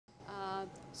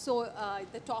So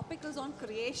the topic is on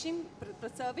creation,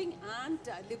 preserving and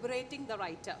liberating the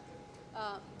writer.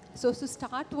 So to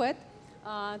start with,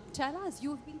 tell us,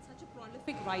 you've been such a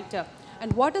prolific writer.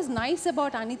 And what is nice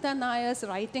about Anitha Nair's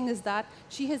writing is that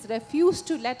she has refused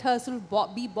to let herself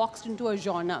be boxed into a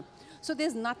genre. So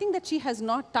there's nothing that she has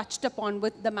not touched upon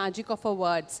with the magic of her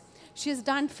words. She has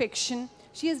done fiction,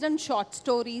 she has done short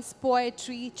stories,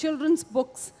 poetry, children's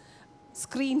books,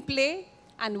 screenplay,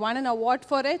 and won an award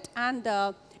for it, and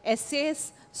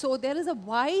essays. So there is a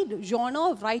wide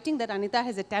genre of writing that Anitha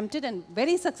has attempted and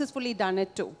very successfully done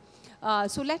it too.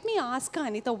 So let me ask her,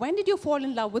 Anitha, when did you fall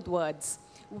in love with words?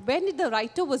 When did the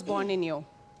writer was born in you?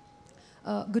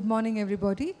 Good morning,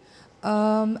 everybody.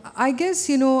 I guess,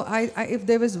 you know, if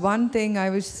there was one thing I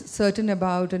was certain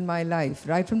about in my life,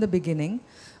 right from the beginning,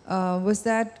 was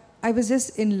that I was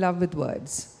just in love with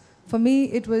words. For me,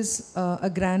 it was a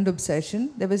grand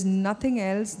obsession. There was nothing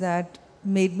else that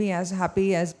made me as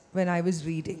happy as when I was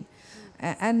reading.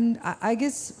 And I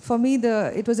guess for me,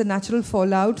 it was a natural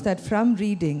fallout that from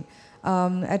reading,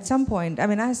 at some point, I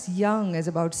mean, as young as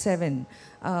about 7,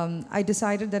 I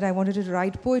decided that I wanted to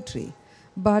write poetry.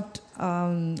 But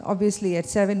obviously at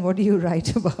 7, what do you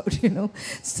write about, you know?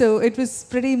 So it was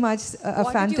pretty much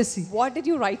a fantasy. What did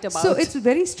you write about? So it's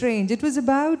very strange. It was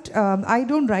about, I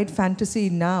don't write fantasy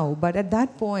now, but at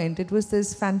that point it was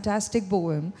this fantastic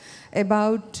poem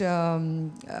about,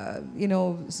 you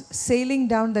know, sailing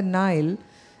down the Nile,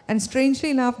 and strangely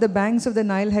enough, the banks of the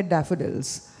Nile had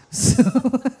daffodils. So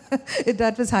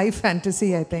that was high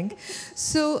fantasy, I think.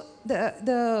 So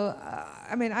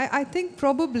I mean, I think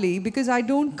probably because I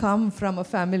don't come from a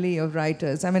family of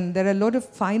writers. I mean, there are a lot of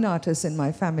fine artists in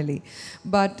my family,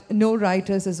 but no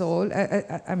writers at all.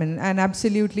 I mean, and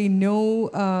absolutely no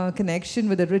connection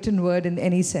with the written word in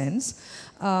any sense.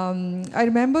 I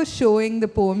remember showing the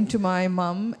poem to my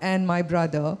mum and my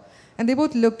brother, and they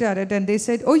both looked at it and they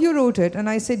said, "Oh, you wrote it?" And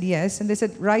I said, "Yes." And they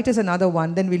said, "Write us another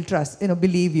one, then we'll trust, you know,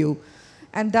 believe you."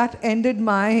 And that ended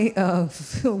my,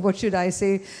 what should I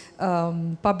say,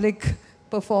 public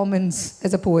performance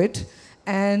as a poet.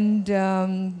 And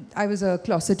I was a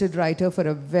closeted writer for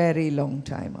a very long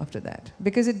time after that.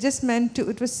 Because it just meant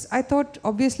to, I thought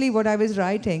obviously what I was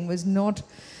writing was not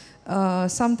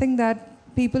something that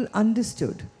people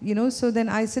understood, you know. So then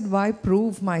I said, why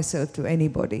prove myself to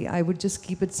anybody? I would just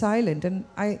keep it silent. And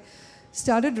I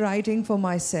started writing for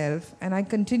myself, and I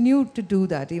continue to do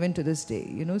that even to this day,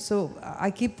 you know. So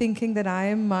I keep thinking that I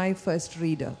am my first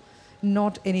reader,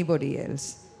 not anybody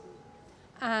else.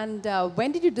 And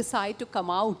when did you decide to come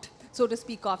out, so to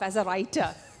speak of, as a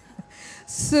writer?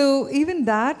 So even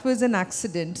that was an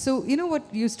accident. So you know what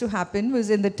used to happen was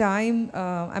in the time,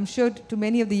 I'm sure to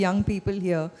many of the young people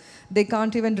here, they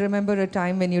can't even remember a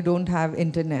time when you don't have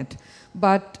internet.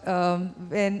 But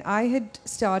when I had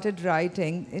started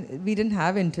writing, we didn't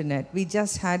have internet. We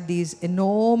just had these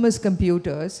enormous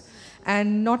computers,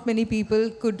 and not many people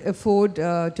could afford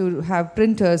to have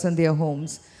printers in their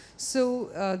homes. So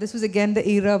this was again the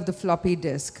era of the floppy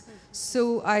disk.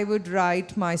 So I would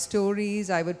write my stories,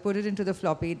 I would put it into the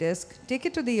floppy disk, take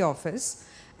it to the office,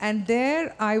 and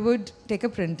there I would take a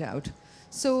printout.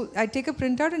 So I'd take a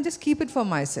printout and just keep it for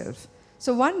myself.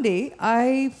 So one day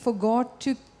I forgot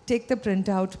to take the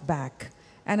printout back,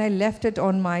 and I left it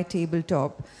on my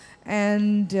tabletop.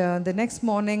 And the next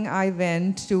morning I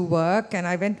went to work, and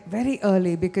I went very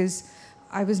early because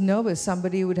I was nervous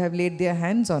somebody would have laid their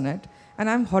hands on it. And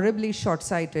I'm horribly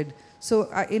short-sighted. So,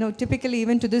 you know, typically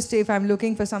even to this day, if I'm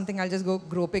looking for something, I'll just go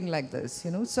groping like this, you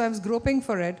know. So I was groping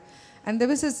for it. And there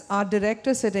was this art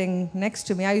director sitting next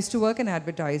to me. I used to work in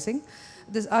advertising.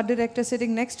 This art director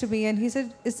sitting next to me, and he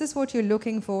said, "Is this what you're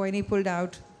looking for?" And he pulled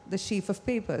out the sheaf of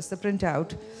papers, the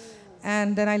printout.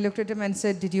 And then I looked at him and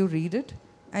said, "Did you read it?"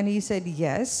 And he said,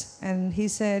 "Yes." And he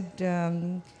said,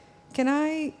 "Can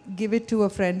I give it to a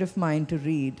friend of mine to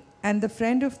read?" And the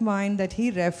friend of mine that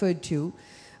he referred to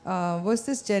was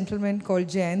this gentleman called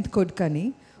Jayant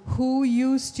Kodkani, who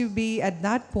used to be at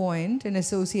that point an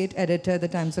associate editor at the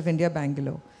Times of India,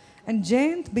 Bangalore. And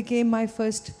Jayant became my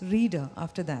first reader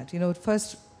after that, you know,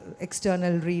 first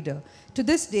external reader. To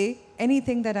this day,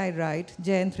 anything that I write,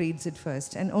 Jayant reads it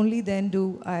first, and only then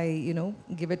do I, you know,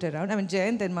 give it around. I mean,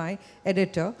 Jayant and my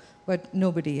editor, but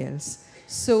nobody else.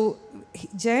 So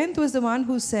Jayant was the one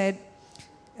who said,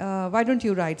 why don't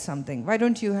you write something? Why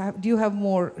don't you do you have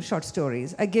more short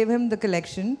stories? I gave him the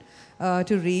collection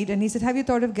to read, and he said, have you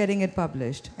thought of getting it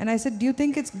published? And I said, do you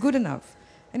think it's good enough?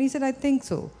 And he said, I think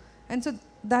so. And so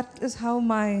that is how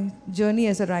my journey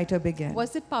as a writer began.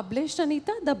 Was it published,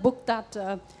 Anitha, the book that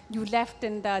you left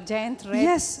and Jayant read?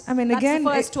 Yes, I mean, that's again...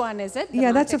 That's the first one, is it?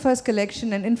 Yeah, that's the first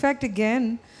collection. And in fact,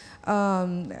 again,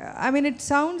 I mean, it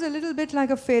sounds a little bit like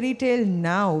a fairy tale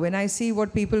now when I see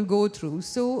what people go through.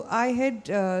 So I had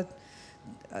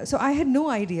no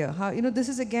idea how, this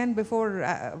is again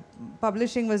before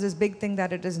publishing was this big thing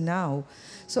that it is now.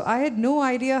 So I had no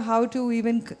idea how to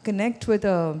even connect with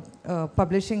a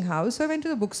publishing house. So I went to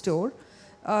the bookstore,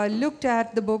 looked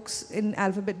at the books in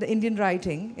the Indian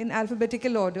writing in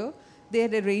alphabetical order. They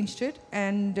had arranged it,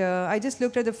 and I just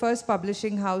looked at the first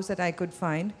publishing house that I could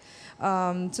find.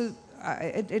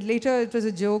 Later it was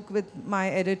a joke with my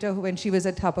editor when she was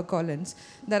at HarperCollins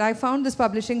that I found this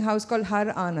publishing house called Har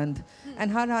Anand,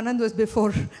 and Har Anand was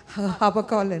before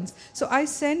HarperCollins. So I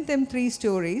sent them 3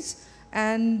 stories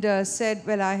and said,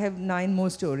 well, I have 9 more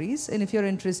stories, and if you're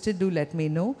interested, do let me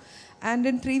know. And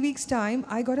in 3 weeks' time,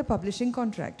 I got a publishing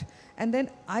contract. And then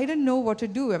I didn't know what to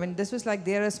do. I mean, this was like,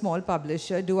 they're a small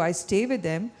publisher. Do I stay with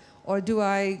them? Or do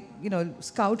I,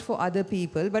 scout for other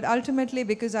people? But ultimately,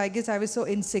 because I guess I was so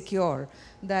insecure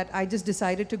that I just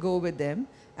decided to go with them.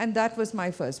 And that was my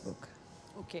first book.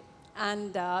 Okay.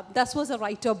 And that was a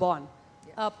writer born,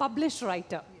 a published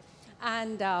writer.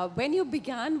 And when you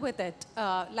began with it,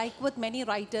 like with many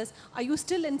writers, are you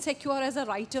still insecure as a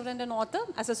writer and an author,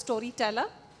 as a storyteller?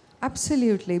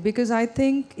 Absolutely, because I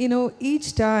think,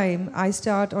 each time I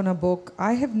start on a book,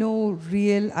 I have no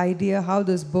real idea how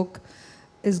this book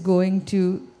is going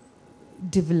to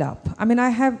develop. I mean, I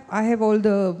have all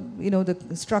the,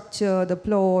 the structure, the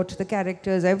plot, the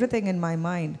characters, everything in my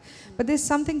mind. But there's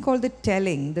something called the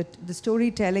telling, the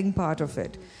storytelling part of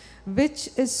it, which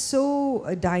is so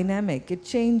dynamic. It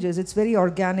changes. It's very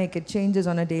organic. It changes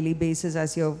on a daily basis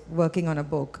as you're working on a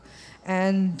book.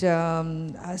 And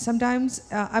sometimes,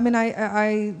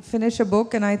 I finish a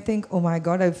book and I think, oh my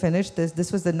God, I've finished this.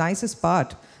 This was the nicest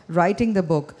part, writing the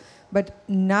book. But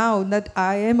now that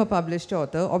I am a published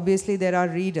author, obviously there are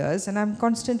readers, and I'm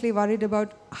constantly worried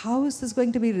about how is this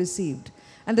going to be received.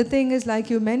 And the thing is, like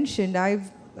you mentioned,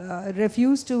 I've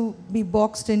refused to be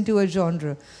boxed into a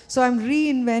genre. So I'm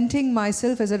reinventing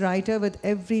myself as a writer with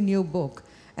every new book.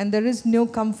 And there is no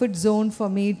comfort zone for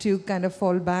me to kind of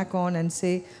fall back on and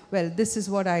say, well, this is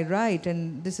what I write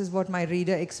and this is what my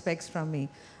reader expects from me.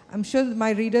 I'm sure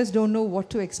my readers don't know what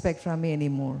to expect from me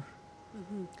anymore.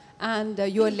 Mm-hmm. And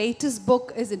your latest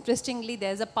book is, interestingly,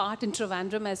 there's a part in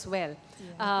Trivandrum as well.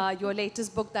 Yeah. Your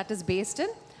latest book that is based in.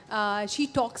 She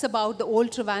talks about the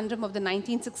old Trivandrum of the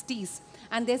 1960s.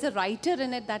 And there's a writer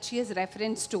in it that she has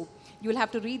reference to. You'll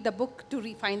have to read the book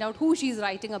to find out who she's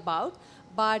writing about.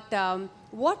 But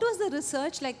what was the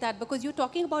research like that? Because you're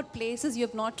talking about places you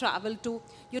have not traveled to.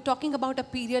 You're talking about a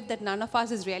period that none of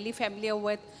us is really familiar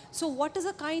with. So what is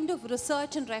the kind of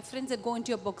research and reference that go into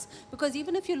your books? Because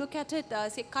even if you look at it,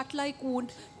 say, Cut Like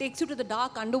Wound takes you to the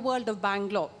dark underworld of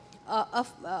Bangalore.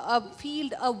 A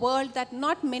field, a world that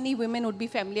not many women would be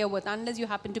familiar with unless you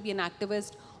happen to be an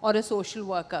activist or a social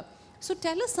worker. So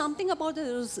tell us something about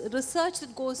the research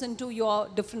that goes into your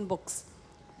different books.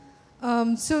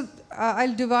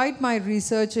 I'll divide my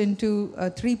research into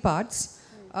 3 parts.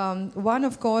 One,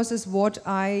 of course, is what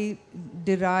I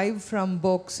derive from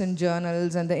books and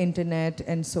journals and the internet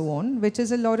and so on, which is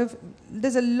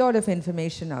there's a lot of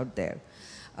information out there.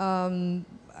 And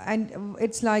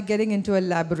it's like getting into a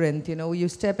labyrinth, you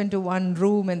step into one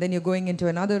room and then you're going into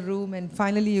another room and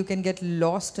finally you can get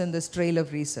lost in this trail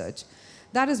of research.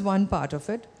 That is one part of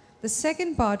it. The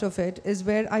second part of it is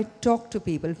where I talk to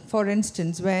people. For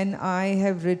instance, when I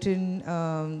have written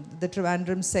the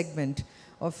Trivandrum segment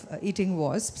of Eating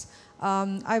Wasps,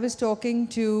 I was talking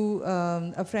to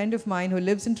a friend of mine who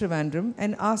lives in Trivandrum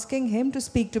and asking him to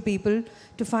speak to people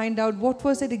to find out what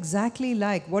was it exactly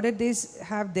like, what did they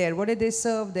have there, what did they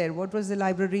serve there, what was the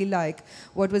library like,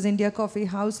 what was India Coffee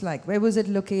House like, where was it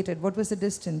located, what was the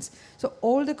distance. So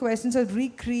all the questions are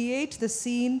recreate the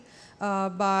scene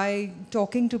by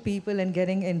talking to people and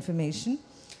getting information.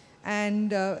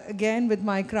 And again, with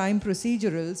my crime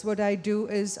procedurals, what I do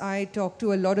is I talk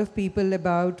to a lot of people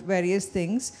about various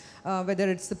things, whether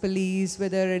it's the police,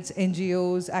 whether it's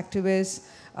NGOs, activists,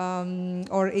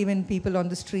 or even people on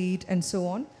the street and so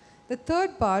on. The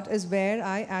third part is where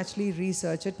I actually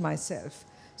research it myself.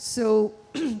 So,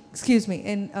 excuse me,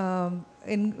 in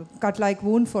Cut Like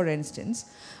Wound, for instance,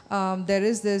 there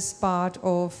is this part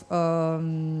of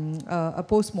a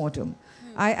postmortem.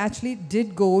 I actually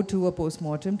did go to a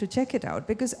postmortem to check it out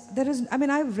because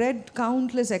I've read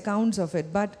countless accounts of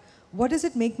it, but what does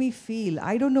it make me feel?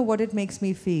 I don't know what it makes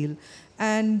me feel.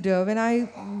 And when I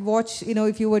watch,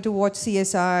 if you were to watch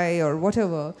CSI or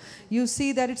whatever, you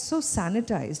see that it's so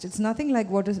sanitized. It's nothing like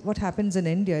what happens in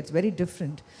India. It's very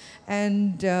different.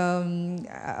 And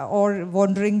or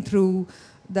wandering through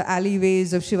the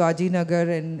alleyways of Shivaji Nagar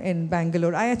in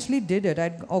Bangalore. I actually did it.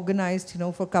 I'd organized,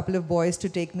 for a couple of boys to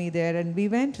take me there, and we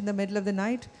went in the middle of the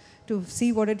night to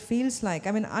see what it feels like.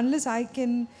 I mean, unless I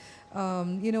can,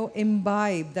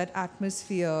 imbibe that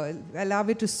atmosphere, allow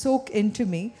it to soak into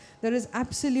me, there is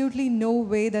absolutely no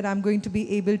way that I'm going to be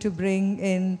able to bring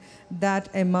in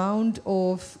that amount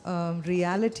of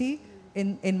reality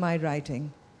in my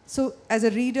writing. So as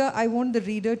a reader, I want the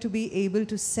reader to be able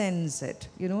to sense it,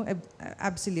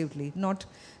 absolutely, not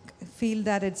feel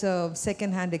that it's a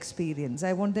second-hand experience.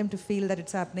 I want them to feel that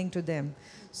it's happening to them.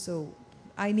 So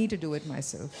I need to do it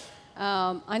myself.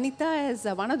 Anitha is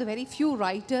one of the very few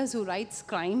writers who writes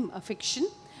crime fiction.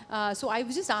 So I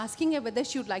was just asking her whether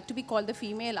she would like to be called the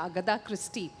female Agatha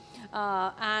Christie.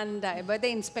 And whether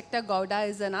Inspector Gowda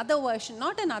is another version,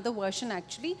 not another version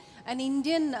actually, an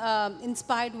Indian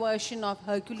inspired version of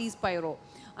Hercules Poirot.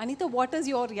 Anitha, what is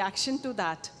your reaction to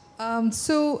that? Are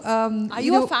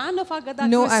you a fan of Agatha Christie?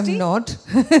 No, I'm not.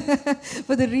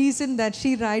 For the reason that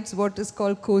she writes what is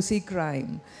called cozy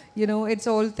crime. It's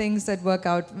all things that work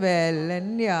out well,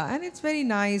 and it's very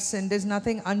nice, and there's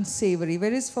nothing unsavory.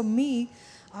 Whereas for me,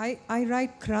 I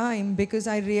write crime because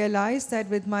I realize that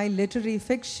with my literary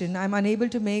fiction, I'm unable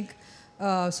to make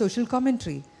social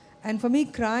commentary. And for me,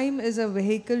 crime is a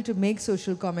vehicle to make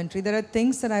social commentary. There are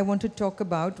things that I want to talk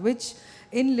about, which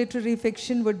in literary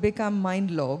fiction would become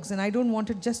mind logs. And I don't want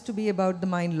it just to be about the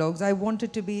mind logs. I want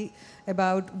it to be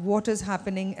about what is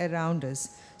happening around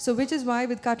us. So which is why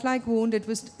with Cut Like Wound, it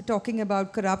was talking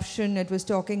about corruption, it was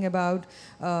talking about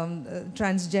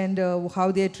transgender,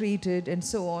 how they're treated, and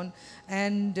so on.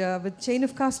 And with Chain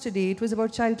of Custody, it was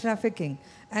about child trafficking.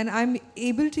 And I'm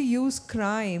able to use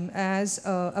crime as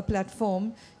a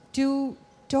platform to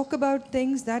talk about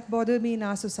things that bother me in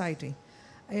our society.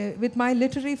 With my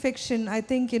literary fiction, I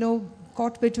think,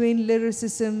 caught between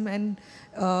lyricism and,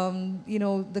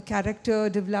 the character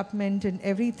development and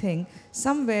everything,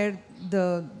 somewhere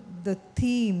the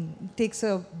theme takes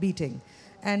a beating.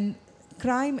 And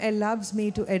crime allows me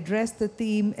to address the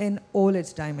theme in all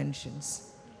its dimensions.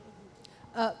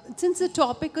 Since the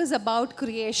topic is about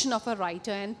creation of a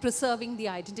writer and preserving the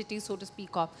identity, so to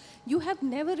speak of, you have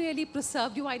never really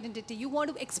preserved your identity. You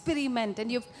want to experiment, and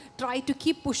you've tried to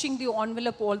keep pushing the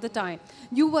envelope all the time.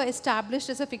 You were established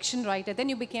as a fiction writer, then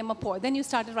you became a poet, then you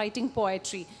started writing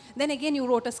poetry, then again you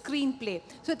wrote a screenplay.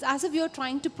 So it's as if you're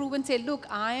trying to prove and say, look,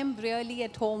 I am really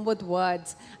at home with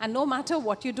words, and no matter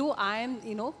what you do,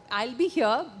 I'll be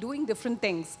here doing different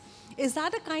things. Is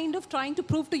that a kind of trying to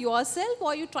prove to yourself, or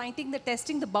are you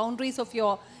testing the boundaries of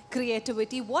your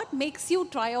creativity? What makes you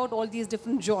try out all these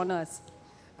different genres?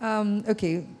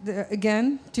 Okay,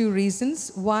 again, two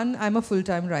reasons. One, I'm a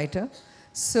full-time writer.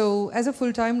 So as a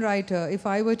full-time writer, if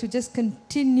I were to just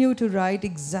continue to write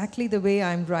exactly the way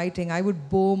I'm writing, I would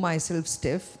bore myself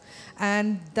stiff.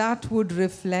 And that would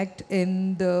reflect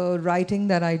in the writing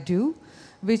that I do,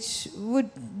 which would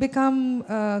become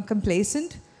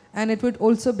complacent. And it would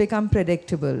also become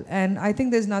predictable. And I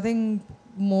think there's nothing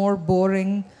more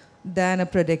boring than a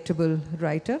predictable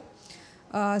writer.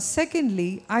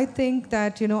 Secondly, I think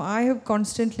that, I have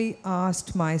constantly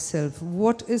asked myself,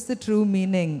 what is the true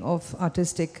meaning of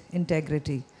artistic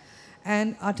integrity?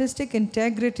 And artistic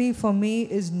integrity for me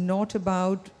is not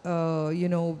about,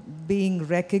 being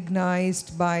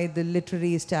recognized by the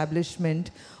literary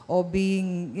establishment, or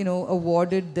being,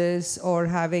 awarded this, or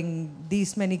having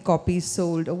these many copies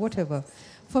sold, or whatever.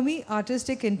 For me,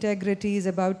 artistic integrity is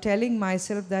about telling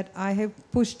myself that I have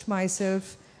pushed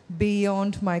myself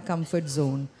beyond my comfort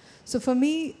zone. So for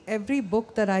me, every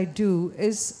book that I do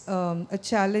is a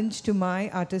challenge to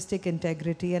my artistic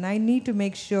integrity, and I need to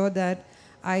make sure that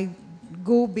I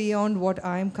go beyond what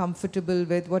I'm comfortable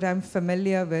with, what I'm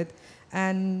familiar with,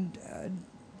 and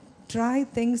try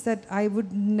things that I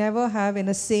would never have in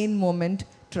a sane moment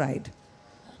tried.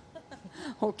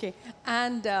 Okay,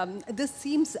 and this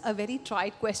seems a very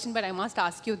trite question, but I must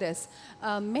ask you this.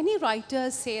 Many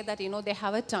writers say that, they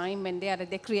have a time when they are at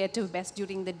their creative best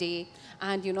during the day,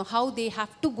 and, how they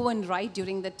have to go and write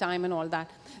during the time and all that.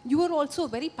 You are also a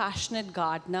very passionate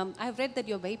gardener. I've read that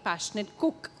you're a very passionate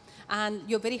cook, and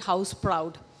you're very house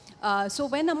proud. So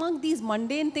when among these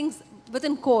mundane things,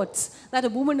 within quotes, that a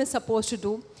woman is supposed to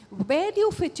do, where do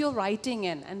you fit your writing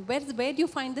in? And where do you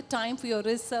find the time for your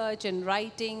research and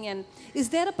writing? And is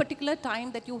there a particular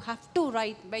time that you have to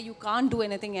write where you can't do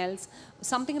anything else?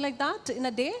 Something like that in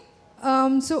a day?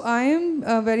 So I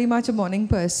am very much a morning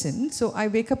person. So I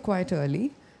wake up quite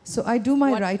early. So I do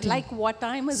my writing. Like what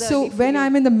time is so early for when you?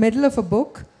 I'm in the middle of a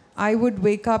book, I would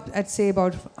wake up at, say,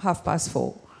 about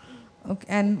 4:30. Okay,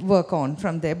 and work on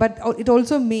from there. But it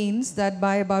also means that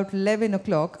by about 11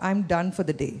 o'clock, I'm done for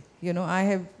the day. You know, I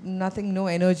have nothing, no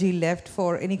energy left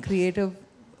for any creative,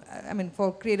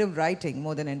 for creative writing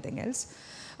more than anything else.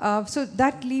 So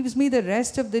that leaves me the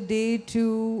rest of the day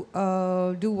to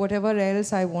do whatever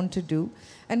else I want to do.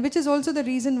 And which is also the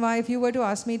reason why, if you were to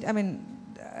ask me,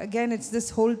 again, it's this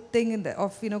whole thing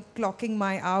of clocking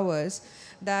my hours,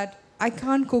 that I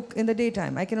can't cook in the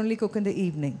daytime. I can only cook in the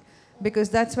evening, because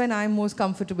that's when I'm most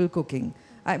comfortable cooking.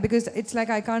 Because it's like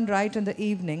I can't write in the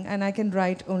evening, and I can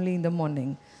write only in the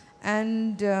morning.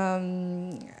 And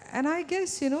I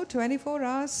guess, 24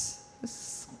 hours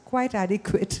is quite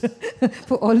adequate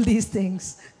for all these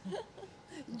things.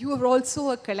 You are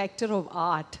also a collector of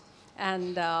art,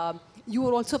 and you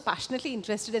were also passionately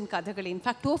interested in Kathakali. In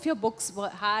fact, 2 of your books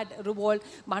had revolved.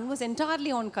 One was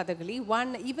entirely on Kathakali.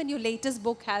 One, even your latest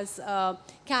book has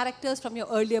characters from your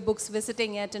earlier books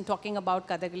visiting it and talking about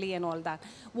Kathakali and all that.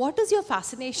 What is your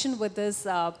fascination with this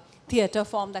theatre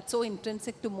form that's so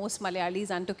intrinsic to most Malayalis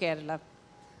and to Kerala?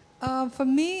 For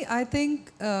me, I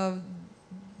think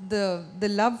the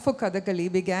love for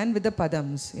Kathakali began with the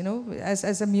Padams.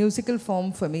 As a musical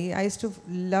form for me, I used to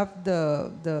love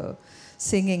the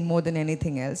singing more than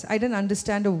anything else. I didn't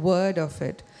understand a word of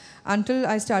it until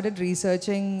I started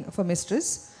researching for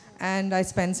Mistress, and I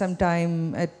spent some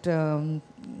time at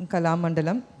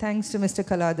Kalamandalam, thanks to Mr.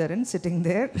 Kaladharan sitting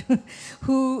there,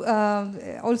 who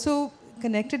also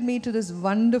connected me to this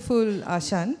wonderful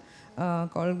Ashan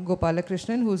called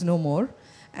Gopalakrishnan, who's no more.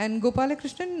 And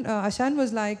Gopalakrishnan, Ashan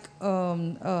was like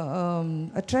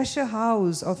a treasure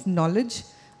house of knowledge,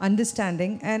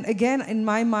 understanding. And again, in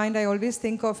my mind, I always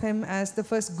think of him as the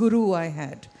first guru I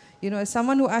had. As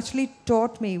someone who actually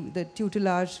taught me the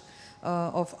tutelage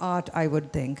of art, I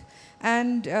would think.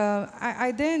 And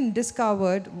I then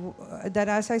discovered that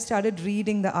as I started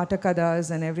reading the Atakadas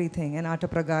and everything, and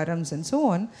Atapragarams and so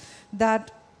on,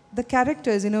 that the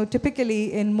characters,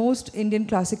 typically in most Indian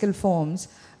classical forms,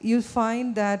 you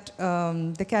find that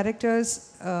the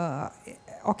characters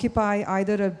occupy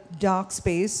either a dark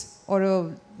space or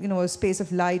a space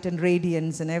of light and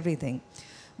radiance and everything.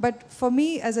 But for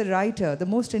me as a writer, the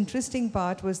most interesting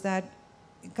part was that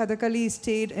Kathakali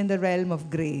stayed in the realm of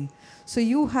grey. So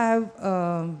you have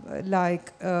a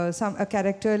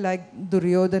character like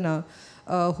Duryodhana,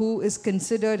 who is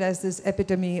considered as this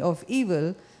epitome of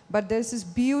evil, but there's this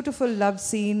beautiful love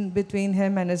scene between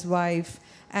him and his wife,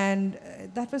 and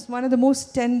that was one of the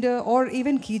most tender. Or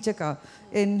even Kichaka,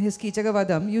 in his Kichaka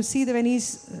Vadam, you see that when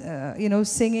he's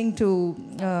singing to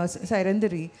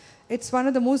Sairandari, it's one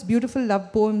of the most beautiful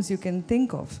love poems you can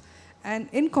think of. And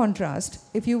in contrast,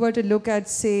 if you were to look at,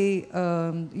 say,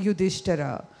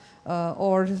 Yudhishthira,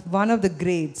 or one of the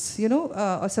greats,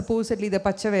 or supposedly the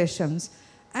Pachaveshams,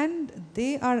 and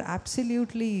they are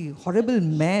absolutely horrible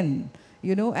men,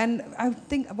 and I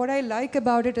think what I like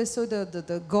about it is, so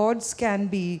the gods can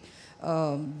be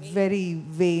very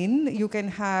vain. You can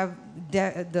have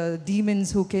the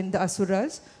demons the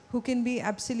asuras, who can be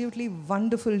absolutely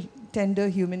wonderful, tender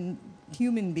human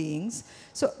beings.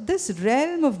 So this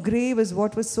realm of grey was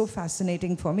what was so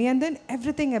fascinating for me, and then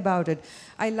everything about it.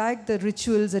 I like the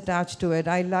rituals attached to it.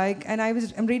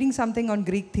 I'm reading something on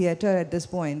Greek theatre at this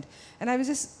point, and I was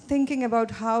just thinking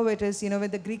about how it is,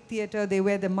 with the Greek theatre, they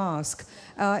wear the mask.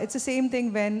 It's the same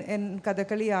thing when in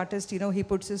Kathakali artist, he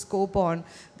puts his scope on,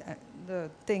 the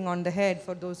thing on the head,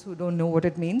 for those who don't know what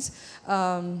it means.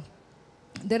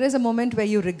 There is a moment where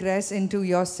you regress into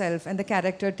yourself and the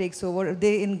character takes over.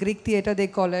 In Greek theatre, they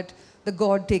call it the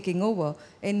god taking over.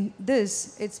 In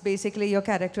this, it's basically your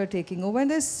character taking over.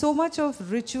 And there's so much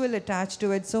of ritual attached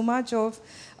to it, so much of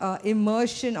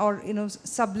immersion or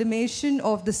sublimation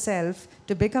of the self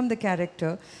to become the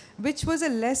character, which was a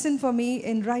lesson for me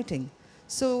in writing.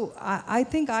 So I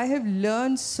think I have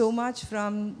learned so much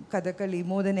from Kathakali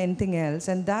more than anything else,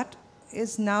 and that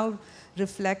is now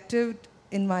reflected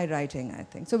in my writing, I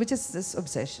think. So which is this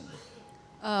obsession.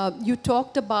 You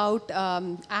talked about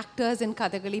actors in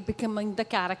Kathakali becoming the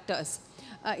characters.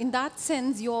 In that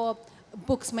sense, your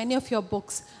books, many of your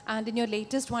books, and in your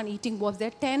latest one, Eating Wolves, there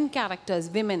are 10 characters,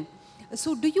 women.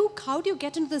 So how do you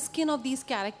get into the skin of these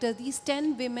characters, these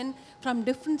 10 women from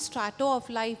different strata of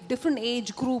life, different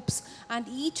age groups, and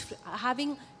each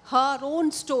having her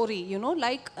own story,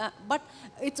 but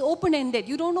it's open-ended.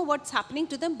 You don't know what's happening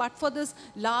to them, but for this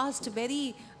last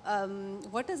very, I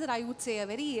would say, a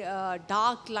very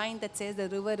dark line that says the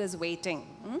river is waiting.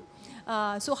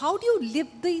 So how do you live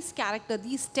these characters,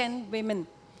 these 10 women?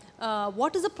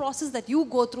 What is the process that you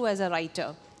go through as a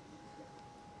writer?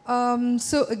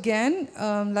 So again,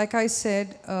 like I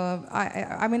said,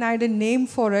 I had a name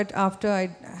for it after I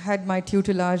had my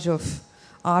tutelage of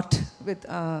art with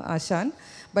Ashan.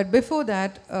 But before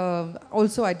that,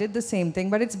 also I did the same thing.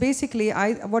 But it's basically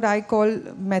what I call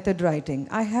method writing.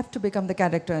 I have to become the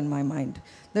character in my mind.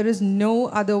 There is no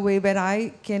other way where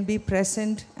I can be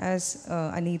present as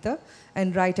Anitha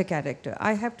and write a character.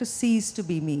 I have to cease to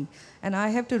be me. And I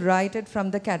have to write it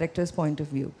from the character's point of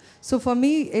view. So for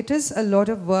me, it is a lot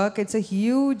of work. It's a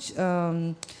huge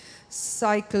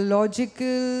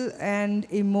psychological and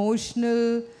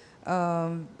emotional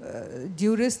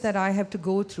duress that I have to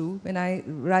go through when I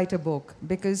write a book,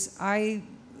 because I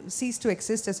cease to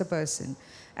exist as a person.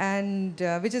 And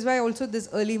which is why also this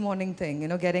early morning thing,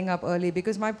 getting up early,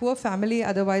 because my poor family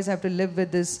otherwise have to live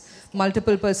with this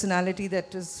multiple personality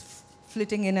that is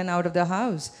flitting in and out of the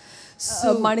house.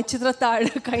 So Manichitra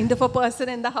Tada kind of a person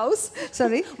in the house.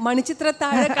 Sorry? Manichitra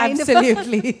Tada kind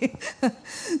Absolutely.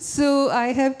 So I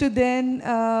have to then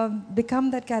become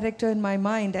that character in my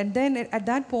mind. And then at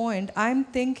that point, I'm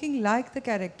thinking like the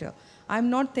character.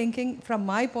 I'm not thinking from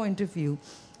my point of view.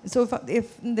 So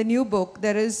if in the new book,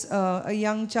 there is a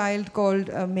young child called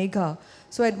Megha.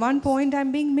 So at one point,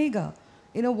 I'm being Megha.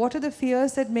 What are the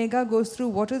fears that Megha goes through?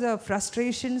 What are the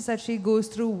frustrations that she goes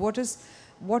through?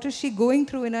 What is she going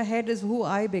through in her head is who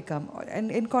I become. And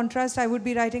in contrast, I would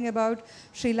be writing about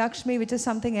Sri Lakshmi, which is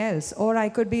something else. Or I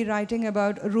could be writing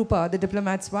about Rupa, the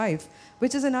diplomat's wife,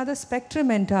 which is another spectrum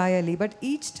entirely. But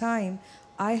each time,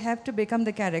 I have to become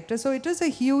the character. So it was a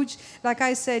huge, like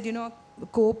I said,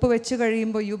 cope vechu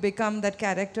kariyumbo you become that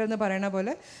character ennu parayana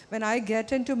pole. When I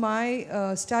get into my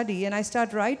study and I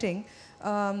start writing,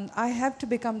 I have to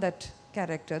become that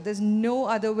character. There's no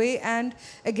other way. And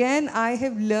again, I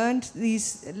have learned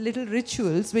these little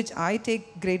rituals which I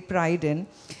take great pride in.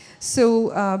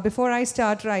 So before I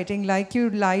start writing, like you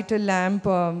light a lamp,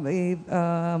 I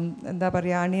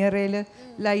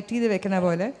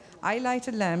light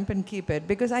a lamp and keep it,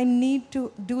 because I need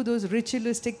to do those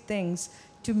ritualistic things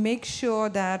to make sure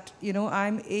that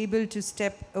I'm able to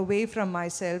step away from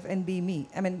myself and be me.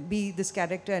 I mean, be this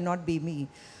character and not be me.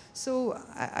 So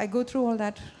I go through all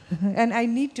that, and I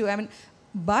need to.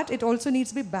 But it also needs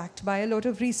to be backed by a lot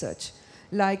of research.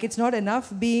 Like, it's not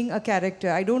enough being a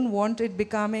character. I don't want it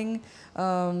becoming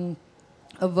a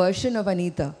version of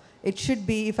Anitha. It should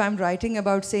be, if I'm writing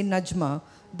about, say, Najma,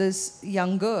 this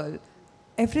young girl,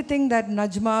 everything that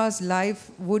Najma's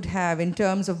life would have in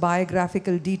terms of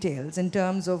biographical details, in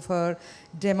terms of her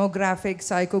demographic,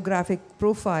 psychographic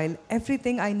profile,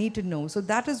 everything I need to know. So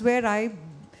that is where I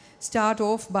start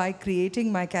off by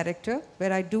creating my character,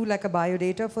 where I do like a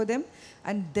biodata for them.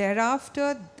 And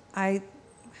thereafter, I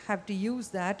have to use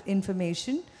that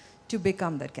information to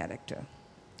become that character.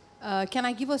 Can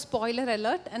I give a spoiler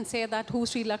alert and say that who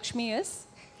Sri Lakshmi is?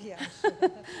 Yeah.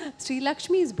 Sri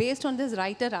Lakshmi is based on this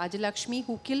writer Rajalakshmi,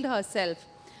 who killed herself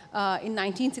in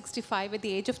 1965 at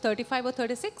the age of 35 or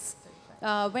 36,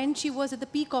 when she was at the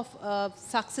peak of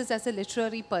success as a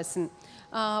literary person.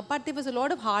 But there was a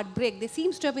lot of heartbreak. There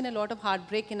seems to have been a lot of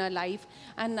heartbreak in her life.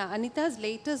 And Anitha's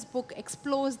latest book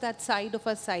explores that side of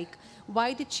her psyche.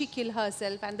 Why did she kill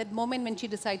herself? And that moment when she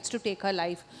decides to take her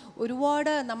life.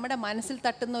 ഒരുപാട് നമ്മുടെ മനസ്സിൽ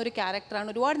തട്ടുന്ന ഒരു ക്യാരക്ടറാണ്.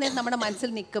 ഒരുപാട് നേരം നമ്മുടെ മനസ്സിൽ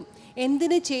നിൽക്കും.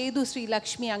 എന്തിനു ചെയ്തു ശ്രീ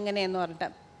ലക്ഷ്മി അങ്ങനെ എന്ന് പറഞ്ഞിട്ട്.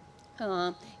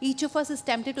 Each of us is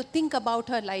tempted to think about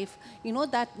her life,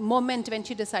 that moment when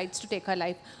she decides to take her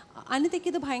life. Anithയ്ക്ക്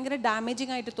ഇത് ഭയങ്കര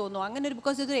ഡാമേജിങ് ആയിട്ട് തോന്നുന്നു. അങ്ങനെ ഒരു,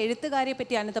 ബിക്കോസ് ഇതൊരു എഴുത്തുകാരിയെ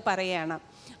പറ്റി അനിത പറയുകയാണ്.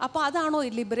 അപ്പോൾ അതാണോ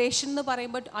ലിബറേഷൻ എന്ന്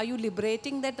പറയുമ്പോൾ, are you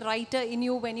liberating that writer in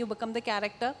you when you become the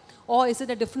character, or is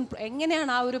it A different,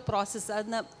 എങ്ങനെയാണ് ആ ഒരു പ്രോസസ്സ്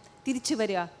അതിന് തിരിച്ചു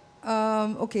വരിക?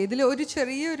 ഓക്കെ, ഇതിൽ ഒരു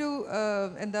ചെറിയൊരു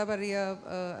എന്താ പറയുക,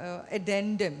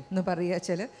 എഡെൻഡം എന്ന് പറയുക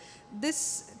വെച്ചാൽ, this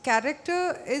character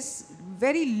is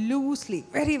very loosely,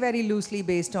 very, very loosely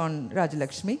based on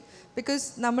Rajalakshmi. Because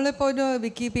നമ്മളിപ്പോൾ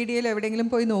വിക്കിപീഡിയയിൽ എവിടെയെങ്കിലും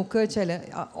പോയി നോക്കുക വെച്ചാൽ,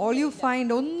 all you find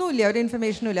ഒന്നുമില്ല, ഒരു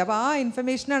ഇൻഫർമേഷനും ഇല്ല. അപ്പോൾ ആ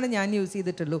ഇൻഫർമേഷനാണ് ഞാൻ യൂസ്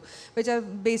ചെയ്തിട്ടുള്ളൂ. which are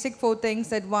basic 4 things.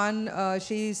 That one,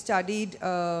 she studied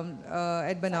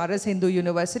at Banaras Hindu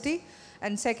University.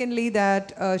 And secondly, that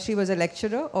she was a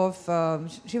lecturer of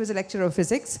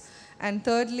physics. And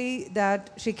thirdly, that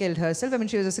she killed herself. I mean,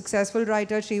 she was a successful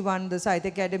writer. She won the Sahitya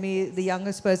Academy, the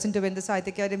youngest person to win the Sahitya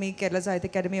Academy, Kerala Sahitya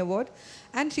Academy Award.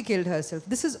 And she killed herself.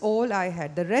 This is all I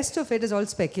had. The rest of it is all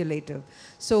speculative.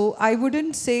 So I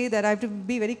wouldn't say that, I have to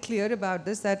be very clear about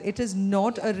this, that it is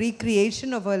not a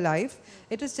recreation of her life.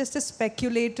 It is just a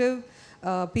speculative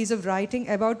piece of writing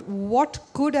about what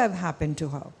could have happened to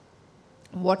her.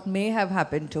 What may have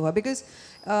happened to her. Because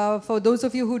for those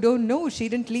of you who don't know, she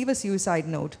didn't leave a suicide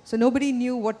note. So nobody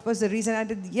knew what was the reason.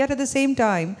 And yet at the same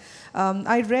time,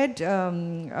 I read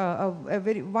a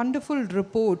very wonderful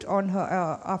report on her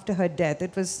after her death.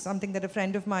 It was something that a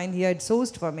friend of mine here had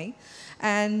sourced for me.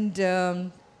 And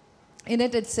in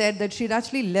it, it said that she'd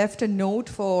actually left a note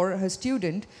for her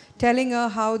student telling her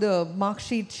how the mark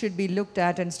sheet should be looked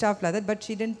at and stuff like that, but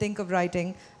she didn't think of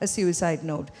writing a suicide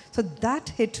note. So that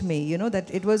hit me, you know, that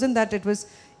it wasn't that it was,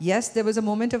 yes, there was a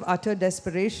moment of utter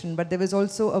desperation, but there was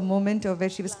also a moment of where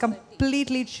she was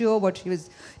completely sure what she was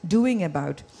doing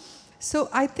about. So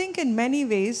I think in many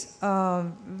ways,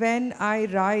 when I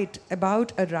write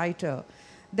about a writer,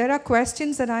 there are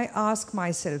questions that I ask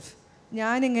myself.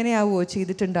 ഞാൻ എങ്ങനെയാവുമോ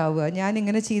ചെയ്തിട്ടുണ്ടാവുക, ഞാൻ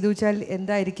ഇങ്ങനെ ചെയ്തു വെച്ചാൽ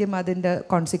എന്തായിരിക്കും അതിൻ്റെ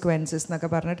consequences എന്നൊക്കെ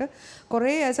പറഞ്ഞിട്ട്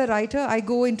കുറേ as A writer I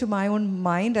go in to my own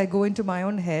mind, I go in to my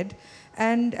own head,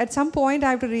 and at some point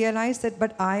I have to realise that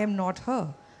but I am not Har,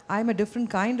 I M A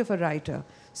different kind of A writer.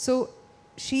 So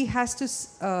she has to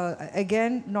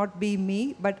again not be me,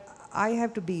 but I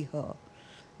have to be her.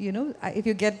 You know, if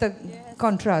you get the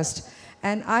contrast.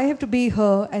 And I have to be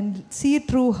her and see it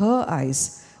through her eyes.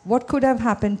 What could have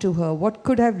happened to her? What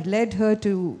could have led her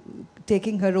to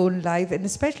taking her own life? And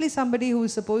especially somebody who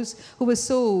was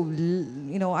so,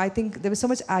 you know, I think there was so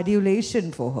much adulation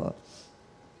for her.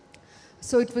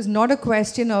 So it was not a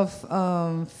question of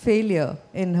failure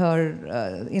in her,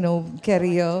 you know,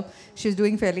 career. She's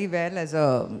doing fairly well as a,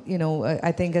 you know,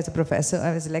 I think as a professor,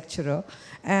 as a lecturer.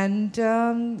 And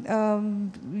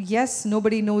yes,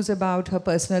 nobody knows about her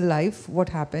personal life, what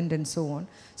happened and so on.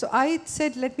 So I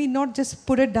said, let me not just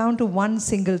put it down to one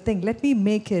single thing. Let me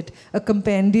make it a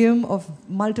compendium of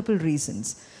multiple reasons.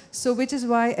 So which is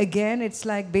why, again, it's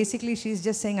like basically she's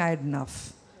just saying I had enough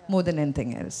more than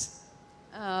anything else.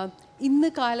 ഇന്ന്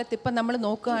കാലത്ത് ഇപ്പം നമ്മൾ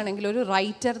നോക്കുകയാണെങ്കിൽ ഒരു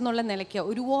writer എന്നുള്ള നിലയ്ക്ക്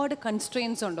ഒരുപാട്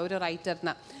constraints ഉണ്ട് ഒരു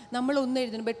റൈറ്ററിന്. നമ്മളൊന്ന്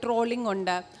എഴുതുമ്പോൾ ട്രോളിംഗ്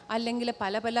ഉണ്ട്, അല്ലെങ്കിൽ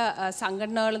പല പല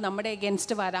സംഘടനകൾ നമ്മുടെ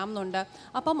എഗൻസ്റ്റ് വരാമെന്നുണ്ട്.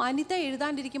 അപ്പം അനിത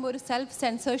എഴുതാണ്ടിരിക്കുമ്പോൾ ഒരു സെൽഫ്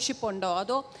സെൻസർഷിപ്പ് ഉണ്ടോ,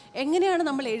 അതോ എങ്ങനെയാണ്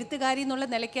നമ്മൾ എഴുത്തുകാരി എന്നുള്ള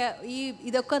നിലയ്ക്ക്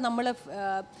ഇതൊക്കെ നമ്മൾ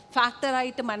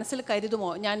ഫാക്ടറായിട്ട് മനസ്സിൽ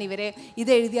കരുതുമോ? ഞാൻ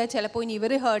ഇത് എഴുതിയാൽ ചിലപ്പോൾ ഇനി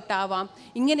ഇവർ ഹേർട്ടാവാം,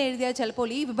 ഇങ്ങനെ എഴുതിയാൽ ചിലപ്പോൾ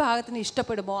ഈ വിഭാഗത്തിന്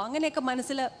ഇഷ്ടപ്പെടുമോ, അങ്ങനെയൊക്കെ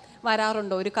മനസ്സിൽ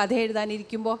വരാറുണ്ടോ ഒരു കഥ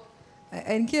എഴുതാനിരിക്കുമ്പോൾ?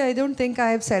 I don't think I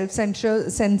have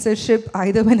self-censorship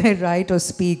either when I write or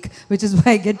speak, which is why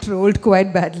I get trolled quite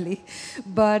badly.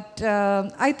 But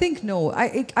I think no,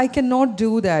 I cannot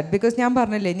do that because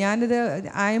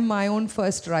I am my own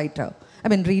first writer. I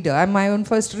mean reader. I'm my own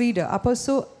first reader.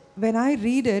 So when I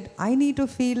read it, I need to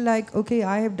feel like, okay,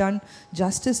 I have done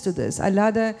justice to this.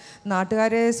 അല്ലാതെ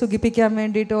നാട്ടുകാരെ സുഖിപ്പിക്കാൻ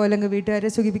വേണ്ടിയിട്ടോ അല്ലെങ്കിൽ വീട്ടുകാരെ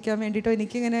സുഖിപ്പിക്കാൻ വേണ്ടിയിട്ടോ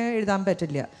എനിക്കിങ്ങനെ എഴുതാൻ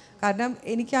പറ്റില്ല. കാരണം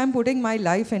എനിക്ക് I'm putting my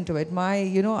life into it.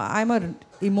 You know, I'm an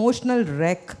emotional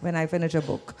wreck when I finish a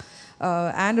book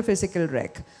and a physical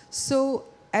wreck. So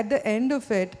at the end of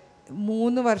it,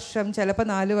 3 വർഷം ചിലപ്പോൾ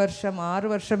 4 വർഷം 6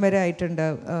 വർഷം വരെ ആയിട്ടുണ്ട്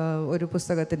ഒരു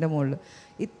പുസ്തകത്തിൻ്റെ മുകളിൽ.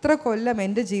 ഇത്ര കൊല്ലം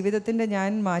എൻ്റെ ജീവിതത്തിൻ്റെ ഞാൻ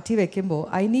മാറ്റി വയ്ക്കുമ്പോൾ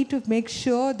I need to make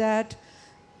sure that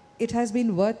it has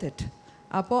been worth it.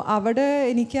 അപ്പോൾ അവിടെ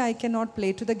എനിക്ക് I can not play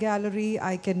to the gallery,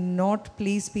 I can not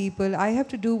please people. I have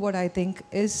to do what I think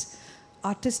is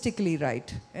artistically right,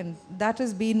 and that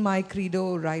has been my credo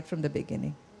right from the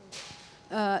beginning.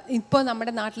 ഇപ്പോൾ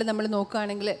നമ്മുടെ നാട്ടിൽ നമ്മൾ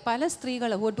നോക്കുകയാണെങ്കിൽ പല സ്ത്രീകൾ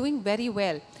who are doing very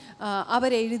well,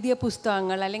 അവരെഴുതിയ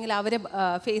പുസ്തകങ്ങൾ അല്ലെങ്കിൽ അവർ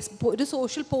ഒരു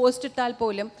സോഷ്യൽ പോസ്റ്റ് ഇട്ടാൽ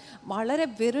പോലും വളരെ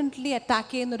വിറന്റ്ലി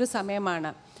അറ്റാക്ക് ചെയ്യുന്നൊരു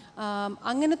സമയമാണ്.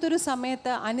 അങ്ങനത്തെ ഒരു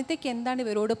സമയത്ത് അനിതയ്ക്ക് എന്താണ്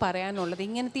ഇവരോട് പറയാനുള്ളത്?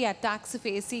 ഇങ്ങനത്തെ അറ്റാക്സ്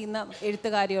ഫേസ് ചെയ്യുന്ന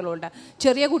എഴുത്തുകാരികളുണ്ട്,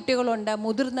 ചെറിയ കുട്ടികളുണ്ട്,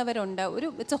 മുതിർന്നവരുണ്ട്,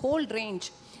 it's A whole range.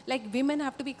 Like women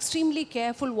have to B extremely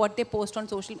careful what they post on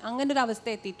social. അങ്ങനെ ഒരു അവസ്ഥ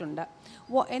എത്തിയിട്ടുണ്ട്.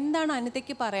 എന്താണ്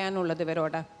അനിതയ്ക്ക് പറയാനുള്ളത്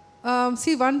ഇവരോട്?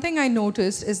 See, one thing I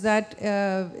noticed is that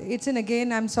it's again,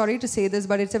 I'm sorry to say this,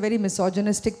 but it's a very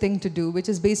misogynistic thing to do, which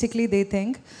is basically they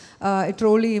think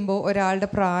troll ചെയ്യുമ്പോൾ ഒരാളുടെ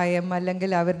പ്രായം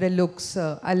അല്ലെങ്കിൽ അവരുടെ ലുക്സ്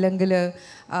അല്ലെങ്കിൽ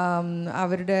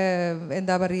അവരുടെ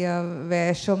എന്താ പറയുക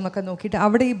വേഷം എന്നൊക്കെ നോക്കിയിട്ട്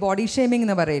അവിടെ ഈ ബോഡി ഷെയ്മിങ്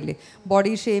എന്ന് പറയില്ലേ,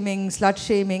 ബോഡി ഷെയ്മിങ്, സ്ലട്ട്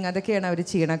ഷെയ്മിങ്, അതൊക്കെയാണ് അവർ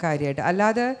ചെയ്യണ കാര്യമായിട്ട്.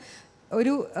 അല്ലാതെ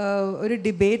ഒരു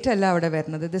ഡിബേറ്റ് അല്ല അവിടെ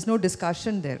വരുന്നത്. This no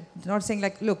discussion there. It's not saying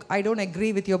like look I don't agree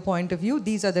with your point of view,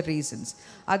 these are the reasons.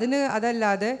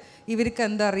 അതല്ലാതെ ഇവർക്ക്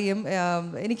എന്താ അറിയും,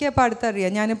 എനിക്ക് അപ്പോൾ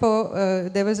അടുത്തറിയാം. ഞാനിപ്പോൾ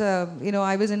there was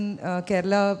I was in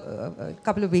Kerala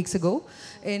couple of weeks ago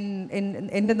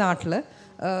എൻ്റെ നാട്ടിൽ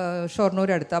ഷൊർണൂർ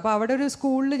അടുത്ത്. അപ്പോൾ അവിടെ ഒരു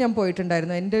സ്കൂളിൽ ഞാൻ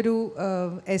പോയിട്ടുണ്ടായിരുന്നു. എൻ്റെ ഒരു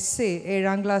എസ്സേ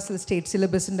 7ാം ക്ലാസ്സിൽ സ്റ്റേറ്റ്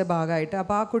സിലബസിൻ്റെ ഭാഗമായിട്ട്.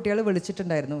 അപ്പോൾ ആ കുട്ടികൾ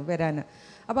വിളിച്ചിട്ടുണ്ടായിരുന്നു വരാൻ.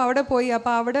 അപ്പോൾ അവിടെ പോയി.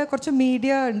 അപ്പോൾ അവിടെ കുറച്ച്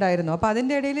മീഡിയ ഉണ്ടായിരുന്നു. അപ്പോൾ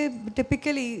അതിൻ്റെ ഇടയിൽ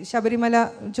ടിപ്പിക്കലി ശബരിമല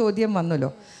ചോദ്യം വന്നല്ലോ.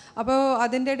 അപ്പോൾ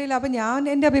അതിൻ്റെ ഇടയിൽ അപ്പോൾ ഞാൻ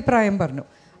എൻ്റെ അഭിപ്രായം പറഞ്ഞു.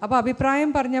 അപ്പോൾ അഭിപ്രായം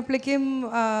പറഞ്ഞപ്പോഴേക്കും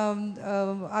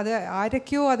അത്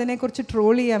ആരൊക്കെയോ അതിനെക്കുറിച്ച്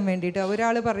ട്രോൾ ചെയ്യാൻ വേണ്ടിയിട്ട്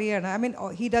ഒരാൾ പറയുകയാണ്. I mean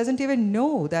he doesn't even know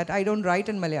that I don't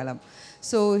write in Malayalam.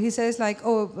 So he says like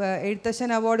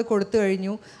Ezhuthachan award കൊടുത്തു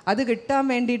കഴിഞ്ഞു, അത് കിട്ടാൻ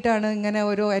വേണ്ടിയിട്ടാണ് ഇങ്ങനെ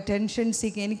ഓരോ അറ്റൻഷൻ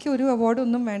സീക്കിങ്. എനിക്ക് ഒരു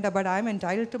അവാർഡൊന്നും വേണ്ട, but I M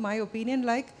entitled to my opinion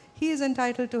like he is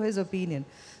entitled to his opinion.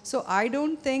 So I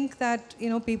don't think that, you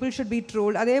know, people should be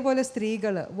trolled. Adeypole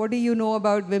streegal, what do you know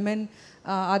about women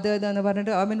other than,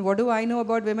 I mean, what do I know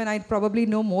about women? I probably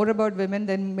know more about women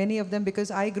than many of them, because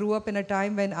I grew up in a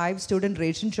time when I've stood in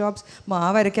ration shops.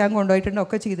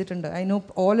 I know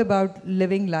all about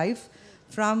living life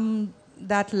from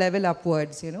that level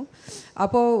upwards, you know.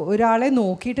 അപ്പോൾ ഒരാളെ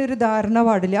നോക്കിയിട്ട് ഒരു ധാരണ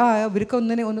പാടില്ല, ഇവർക്ക്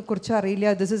ഒന്നിനെ കുറിച്ച് അറിയില്ല,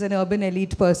 this is an urban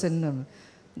elite person.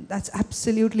 That's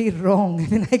absolutely wrong. I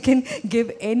mean, I can give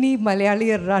any Malayali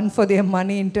a run for their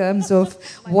money in terms of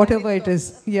whatever it is.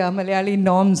 Yeah, Malayali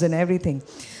norms and everything.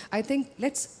 I think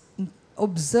let's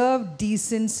observe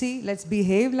decency. Let's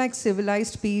behave like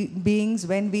civilized beings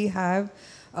when we have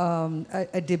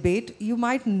a debate. You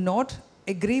might not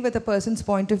agree with a person's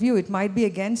point of view. It might be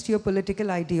against your political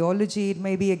ideology. It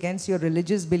may be against your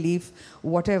religious belief,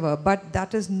 whatever. But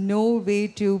that is no way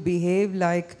to behave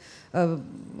like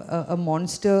a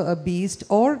monster, a beast,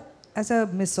 or as a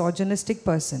misogynistic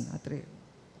person.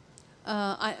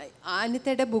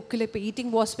 Anithയുടെ ബുക്കിൽ ഇപ്പോൾ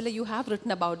eating വാസ്പിൽ you have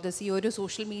written about this, ഈ ഒരു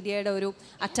social മീഡിയയുടെ ഒരു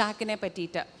അറ്റാക്കിനെ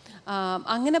പറ്റിയിട്ട്.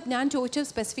 അങ്ങനെ ഞാൻ ചോദിച്ചത്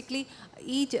സ്പെസിഫിക്കലി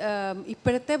ഈ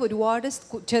ഇപ്പോഴത്തെ ഒരുപാട്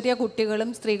ചെറിയ കുട്ടികളും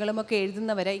സ്ത്രീകളും ഒക്കെ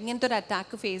എഴുതുന്നവരെ ഇങ്ങനത്തെ ഒരു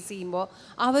അറ്റാക്ക് ഫേസ് ചെയ്യുമ്പോൾ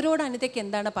അവരോട് അനിതയ്ക്ക്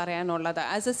എന്താണ് പറയാനുള്ളത്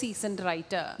ആസ് എ സീസൺഡ്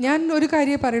റൈറ്റർ? ഞാൻ ഒരു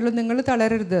കാര്യമേ പറയുള്ളൂ, നിങ്ങൾ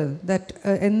തളരരുത്.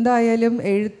 ദാറ്റ് എന്തായാലും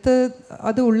എഴുത്ത്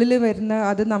അത് ഉള്ളിൽ വരുന്ന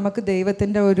അത് നമുക്ക്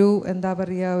ദൈവത്തിൻ്റെ ഒരു എന്താ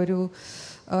പറയുക, ഒരു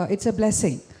it's A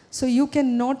blessing. So you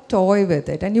cannot toy with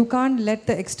it, and you can't let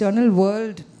the external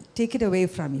world take it away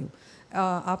from you.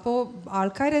 അപ്പോൾ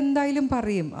ആൾക്കാരെന്തായാലും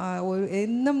പറയും,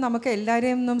 എന്നും നമുക്ക്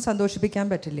എല്ലാവരെയും ഒന്നും സന്തോഷിപ്പിക്കാൻ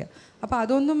പറ്റില്ല. അപ്പോൾ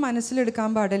അതൊന്നും മനസ്സിലെടുക്കാൻ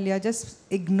പാടില്ല. Just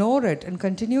ignore it and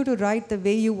continue to write the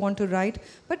way you want to right,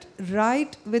 but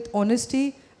right with honesty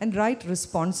and right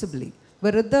responsibly.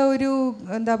 വെറുതെ ഒരു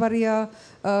എന്താ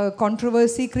പറയുക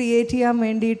കോൺട്രവേഴ്സി ക്രിയേറ്റ് ചെയ്യാൻ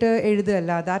വേണ്ടിയിട്ട്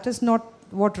എഴുതുകയല്ല. That is not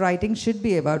what writing should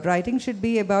be about. Writing should be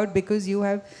about because you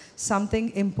have something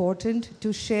important to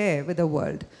share with the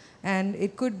world. And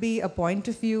it could be a point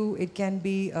of view, it can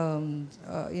be,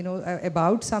 you know,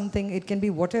 about something, it can be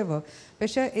whatever.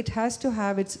 But it has to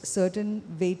have its certain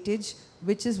weightage,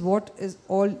 which is what is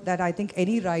all that I think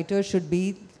any writer should be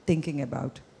thinking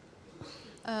about.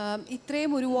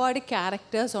 ഇത്രയും ഒരുപാട്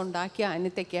characters ഉണ്ടാക്കിയ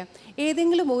അനിതയ്ക്ക്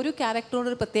ഏതെങ്കിലും ഒരു ക്യാരക്ടറോട്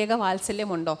ഒരു പ്രത്യേക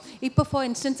വാത്സല്യമുണ്ടോ? ഇപ്പോൾ for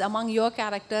instance among your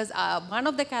characters, one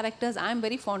of the characters I am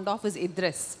very fond of is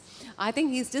Idris. I think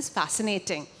he's just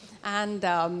fascinating. And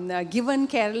given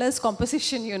Kerala's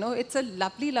composition, you know, it's a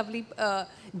lovely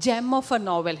gem of a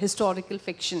novel, historical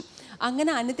fiction.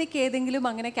 അങ്ങനെ അനിതയ്ക്ക് ഏതെങ്കിലും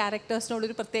അങ്ങനെ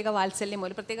ക്യാരക്ടേഴ്സിനോടൊരു പ്രത്യേക വാത്സല്യമോ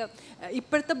ഒരു പ്രത്യേക,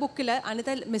 ഇപ്പോഴത്തെ ബുക്കിൽ അനിത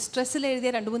മിസ്ട്രസ്സിൽ എഴുതിയ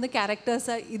 2-3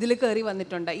 characters ഇതിൽ കയറി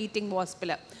വന്നിട്ടുണ്ട് ഈറ്റിംഗ്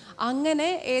വാസ്പിൽ. അങ്ങനെ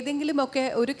ഏതെങ്കിലുമൊക്കെ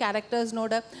ഒരു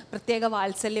ക്യാരക്ടേഴ്സിനോട് പ്രത്യേക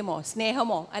വാത്സല്യമോ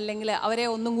സ്നേഹമോ അല്ലെങ്കിൽ അവരെ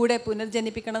ഒന്നും കൂടെ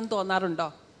പുനർജനിപ്പിക്കണം എന്ന് തോന്നാറുണ്ടോ?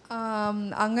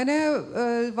 അങ്ങനെ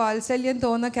വാത്സല്യം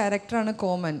തോന്നുന്ന ക്യാരക്ടറാണ്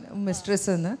കോമൻ,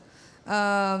 മിസ്ട്രസ് എന്ന്.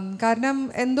 കാരണം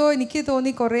എന്തോ എനിക്ക്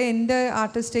തോന്നി കുറേ എൻ്റെ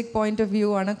ആർട്ടിസ്റ്റിക് പോയിന്റ് ഓഫ് വ്യൂ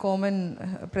ആണ് കോമൻ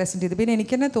പ്രസൻറ്റ് ചെയ്ത്. പിന്നെ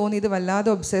എനിക്ക് തന്നെ തോന്നി ഇത് വല്ലാതെ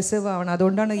ഒബ്സെസീവ് ആവണം,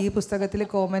 അതുകൊണ്ടാണ് ഈ പുസ്തകത്തിൽ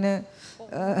കോമന്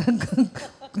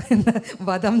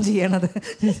വധം ചെയ്യണത്.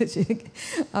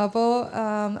 അപ്പോൾ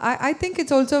I think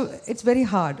it's very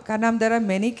hard, കാരണം ദർ ആർ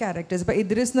മെനി ക്യാരക്ടേഴ്സ്. ഇപ്പോൾ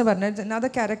ഇദ്രിസ് എന്ന് പറഞ്ഞാൽ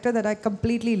another character that I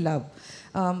completely love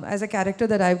as a character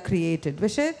that I've created.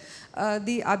 പക്ഷേ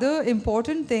the other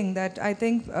important thing that I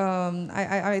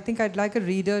think I'd like a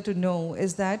reader to know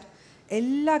is that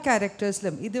എല്ലാ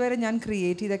ക്യാരക്ടേഴ്സിലും ഇതുവരെ ഞാൻ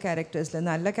create ചെയ്ത ക്യാരക്ടേഴ്സിലും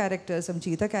നല്ല ക്യാരക്ടേഴ്സും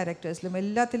ചീത്ത ക്യാരക്ടേഴ്സിലും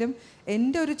എല്ലാത്തിലും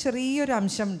എൻ്റെ ഒരു ചെറിയൊരു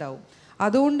അംശം ഉണ്ടാവും.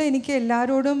 അതുകൊണ്ട് എനിക്ക്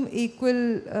എല്ലാവരോടും ഈക്വൽ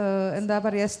എന്താ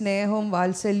പറയുക സ്നേഹവും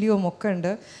വാത്സല്യവും ഒക്കെ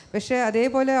ഉണ്ട്. പക്ഷേ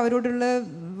അതേപോലെ അവരോടുള്ള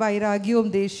വൈരാഗ്യവും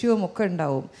ദേഷ്യവും ഒക്കെ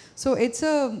ഉണ്ടാവും. So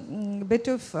it's A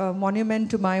bit of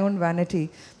മോണ്യുമെൻറ്റ് to my own vanity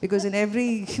because in every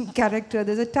character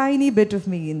there is A tiny bit of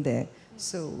me in there.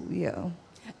 So yeah.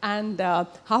 And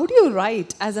how do you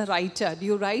write as a writer? Do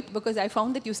you write, because I found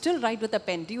that you still write with a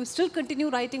pen. Do you still continue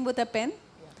writing with a pen?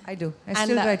 I do. I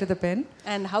still write with a pen.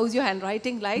 And how's your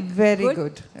handwriting like? Very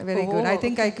good. Very good. I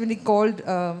think I can be called,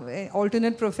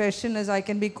 alternate profession as I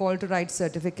can be called to write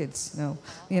certificates now,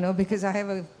 you know, because I have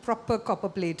a proper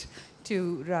copper plate to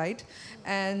write.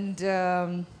 And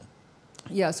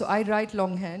yeah, so I write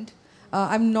longhand.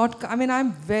 I'm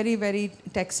very, very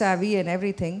tech savvy and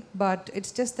everything, but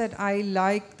it's just that I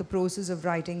like the process of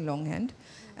writing longhand.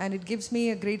 And it gives me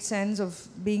a great sense of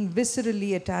being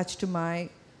viscerally attached to my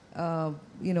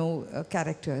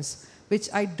characters, which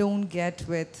I don't get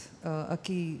with a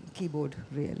keyboard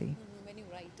really. When you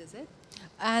write, is it?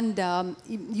 And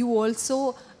you also,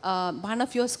 one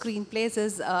of your screenplays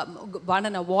is won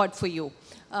an award for you.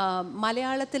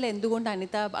 മലയാളത്തിൽ എന്തുകൊണ്ട്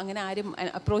അനിത അങ്ങനെ ആരും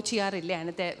approach ചെയ്യാറില്ല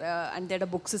അനിതയുടെ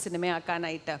books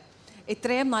സിനിമയാക്കാനായിട്ട്?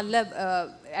 ഇത്രയും നല്ല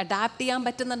adapt ചെയ്യാൻ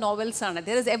പറ്റുന്ന novels ആണ്.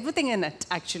 There is everything in it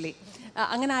actually.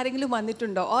 അങ്ങനെ ആരെങ്കിലും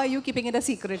വന്നിട്ടുണ്ടോ? Or are you keeping it a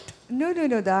secret? No.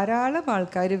 ധാരാളം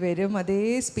ആൾക്കാർ വരും,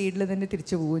 അതേ സ്പീഡിൽ തന്നെ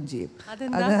തിരിച്ചു പോവുകയും ചെയ്യും.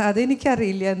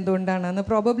 അതെനിക്കറിയില്ല എന്തുകൊണ്ടാണെന്ന്.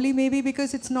 Probably maybe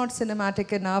because it's not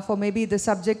cinematic enough, or maybe the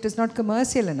subject is not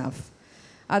commercial enough.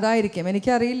 അതായിരിക്കും,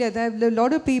 എനിക്കറിയില്ല. A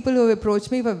lot of people who approach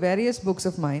me for various books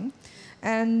of mine,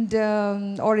 and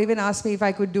or even ask me if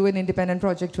I could do an independent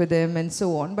project with them and so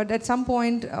on. But at some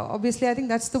point, obviously, I think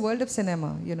that's the world of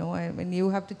cinema. You know, I mean, you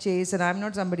have to chase, and I'm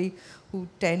not somebody who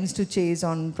tends to chase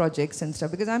on projects and stuff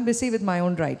because I'm busy with my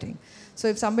own writing. So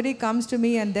if somebody comes to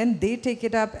me and then they take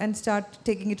it up and start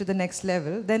taking it to the next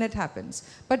level, then it happens.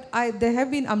 But there have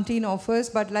been umpteen offers,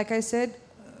 but like I said,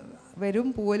 verum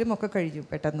poolum okka kazhiju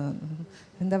pettannu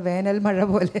endha venal mala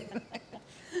pole.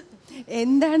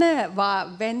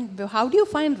 How do you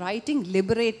find writing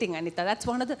liberating, Anitha? That's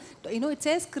one of the, it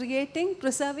says creating,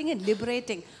 preserving and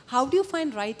liberating. How do you find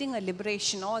writing a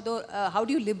liberation, or how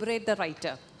do you liberate the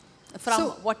writer from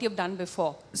what you've done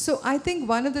before? So I think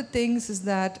one of the things is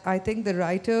that I think the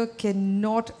writer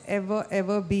cannot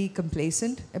ever be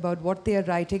complacent about what they are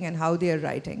writing and how they are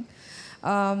writing.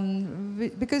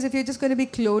 Because if you're just going to be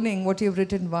cloning what you've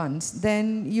written once, then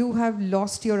you have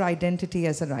lost your identity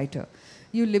as a writer.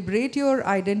 You liberate your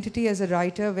identity as a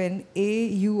writer when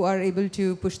you are able to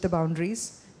push the boundaries,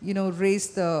 raise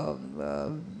the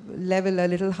level a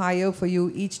little higher for you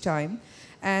each time.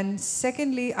 And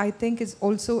secondly, I think it's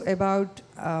also about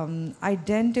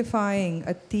identifying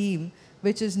a theme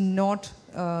which is not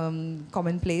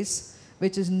commonplace,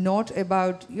 which is not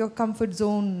about your comfort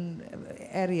zone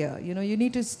area. You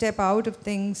need to step out of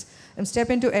things and step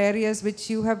into areas which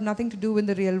you have nothing to do in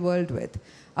the real world with.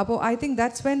 I think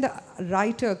that's when the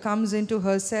writer comes into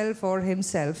herself or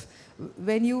himself,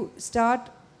 when you start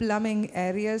plumbing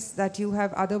areas that you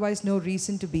have otherwise no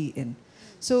reason to be in.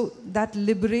 So that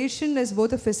liberation is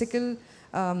both a physical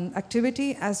activity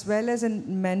as well as a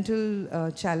mental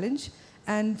challenge.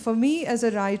 And for me as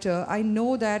a writer, I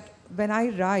know that when I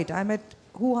write, I'm at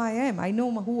who I am. I know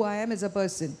who I am as a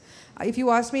person. If you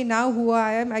ask me now who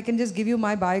I am, I can just give you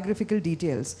my biographical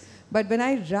details. But when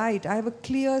I write, I have a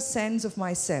clear sense of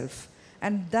myself.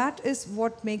 And that is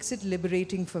what makes it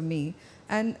liberating for me.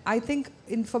 And I think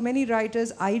for many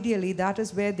writers, ideally, that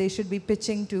is where they should be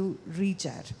pitching to reach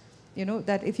at.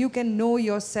 That if you can know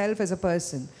yourself as a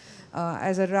person,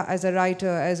 as a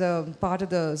writer, as a part of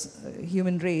the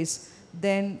human race,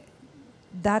 then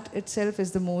that itself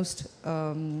is the most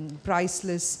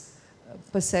priceless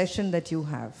possession that you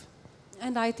have.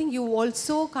 And I think you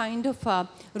also kind of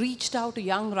reached out to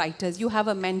young writers. You have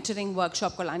a mentoring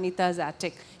workshop called Anitha's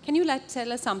Attic. Can you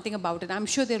tell us something about it? I'm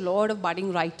sure there are a lot of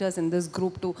budding writers in this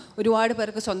group too. ഒരുപാട്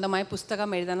പേർക്ക് സ്വന്തമായി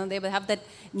പുസ്തകം എഴുതണം. They have that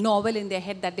novel in their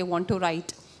head that they want to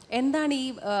write. എന്താണ് ഈ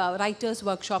writers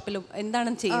വർക്ക്ഷോപ്പിൽ എന്താണ്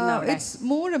ചെയ്യുന്നത്? It's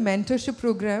more a mentorship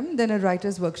program than a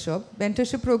writer's workshop.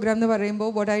 Mentorship program എന്ന് പറയുമ്പോൾ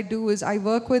what I do is I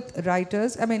work with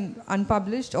writers,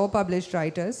 unpublished or published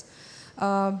writers.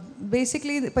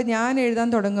 Basically, ഇപ്പം ഞാൻ എഴുതാൻ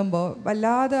തുടങ്ങുമ്പോൾ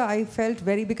വല്ലാതെ I felt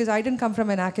because I didn't come from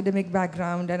an academic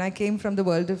background and I came from the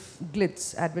world of glitz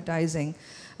advertising.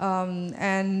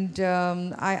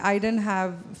 I didn't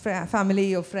have family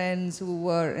or friends who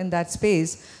were in that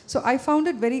space. So I found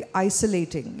it very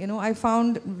isolating. I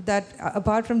found that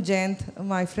apart from Jayanth,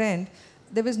 my friend,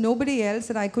 there was nobody else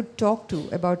that I could talk to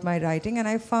about my writing, and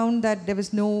I found that there was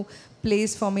no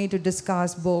place for me to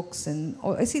discuss books. And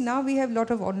see, now we have a lot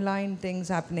of online things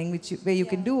happening where you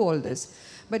can do all this.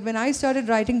 But when I started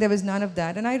writing, there was none of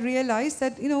that. And I realized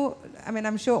that,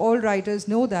 I'm sure all writers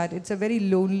know that it's a very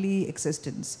lonely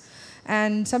existence.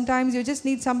 And sometimes you just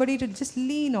need somebody to just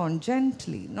lean on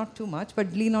gently, not too much,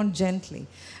 but lean on gently.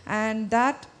 And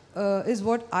that is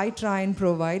what I try and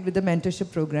provide with the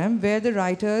mentorship program, where the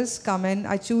writers come in.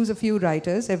 I choose a few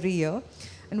writers every year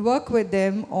and work with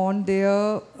them on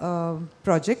their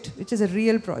project, which is a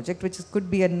real project, could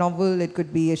be a novel, it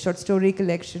could be a short story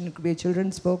collection, it could be a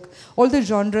children's book, all the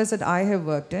genres that I have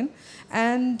worked in.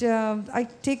 And I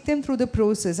take them through the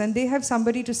process, and they have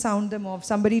somebody to sound them off,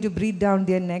 somebody to breathe down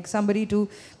their neck, somebody to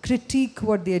critique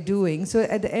what they're doing. So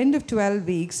at the end of 12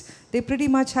 weeks, they pretty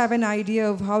much have an idea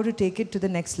of how to take it to the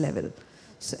next level.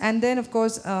 So, and then, of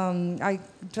course, I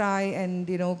try and,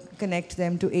 connect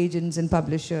them to agents and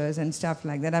publishers and stuff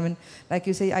like that. Like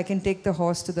you say, I can take the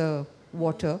horse to the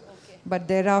water, but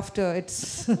thereafter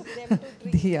it's,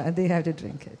 they have to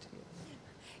drink it.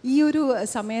 ഈ ഒരു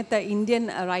സമയത്ത് Indian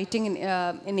writing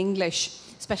in English,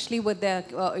 especially with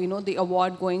the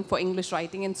award going for English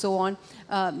writing and so on,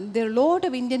 there are a lot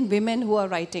of Indian women who are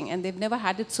writing, and they've never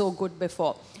had it so good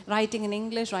before. Writing in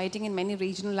English, writing in many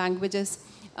regional languages.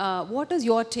 What is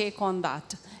your take on that?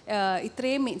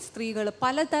 ഇത്രയും സ്ത്രീകൾ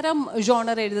പലതരം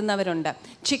genre എഴുതുന്നവരുണ്ട്.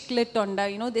 ചിക്ലിറ്റ് ഉണ്ട്,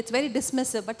 it's very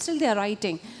dismissive, but still they are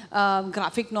writing.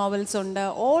 Graphic novels ഉണ്ട്,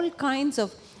 all kinds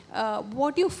of.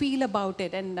 What do you feel about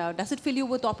it, and does it fill you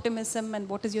with optimism, and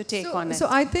what is your take on it? So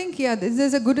I think, yeah,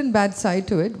 there's a good and bad side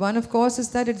to it. One, of course, is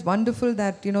that it's wonderful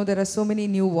that, there are so many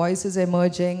new voices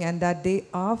emerging and that they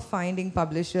are finding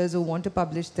publishers who want to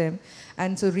publish them.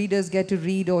 And so readers get to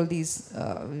read all these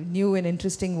new and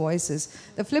interesting voices.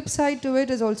 The flip side to it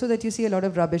is also that you see a lot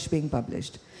of rubbish being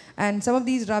published. And some of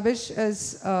these rubbish is,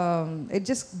 it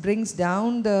just brings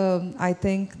down I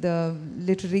think, the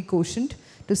literary quotient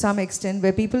to some extent,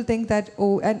 where people think that,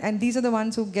 and these are the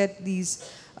ones who get these,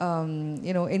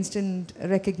 instant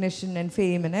recognition and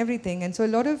fame and everything. And so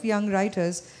a lot of young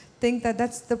writers think that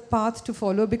that's the path to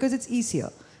follow because it's easier.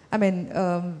 I mean,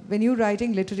 when you're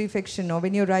writing literary fiction or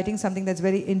when you're writing something that's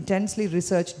very intensely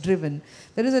research-driven,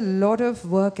 there is a lot of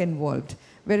work involved.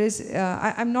 Whereas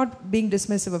I'm not being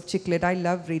dismissive of chicklit. I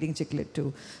love reading chicklit too.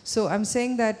 So I'm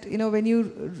saying that, when you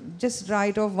just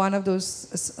write off one of those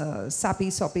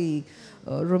sappy, soppy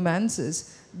romances,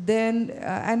 then,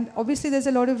 and obviously there's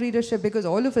a lot of readership because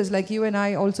all of us, like you and I,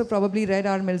 also probably read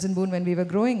R. Mills and Boon when we were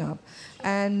growing up.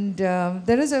 And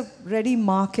there is a ready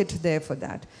market there for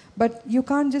that. But you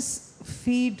can't just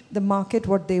feed the market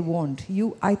what they want. You,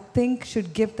 I think, should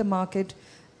give the market,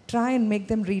 try and make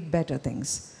them read better things.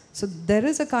 So there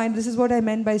is a kind, this is what I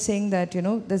meant by saying that,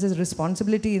 there's a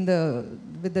responsibility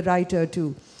with the writer too.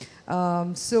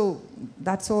 So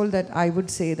that's all that I would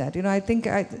say that. I think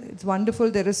it's wonderful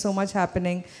there is so much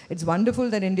happening. It's wonderful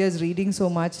that India is reading so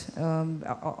much.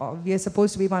 We are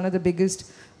supposed to be one of the biggest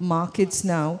markets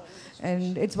now.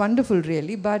 And it's wonderful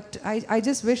really, but I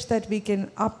just wish that we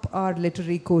can up our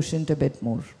literary quotient a bit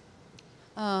more.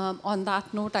 On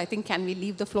that note, I think, can we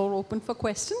leave the floor open for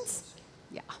questions?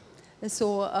 Yeah. So,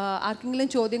 ആർക്കെങ്കിലും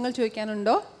ചോദ്യങ്ങൾ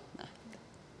ചോദിക്കാനുണ്ടോ?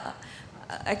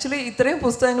 Actually ഇത്രയും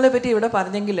പുസ്തകങ്ങളെ പറ്റി ഇവിടെ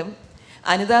പറഞ്ഞെങ്കിലും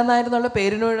അനിത നായർ എന്നുള്ള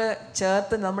പേരിനോട്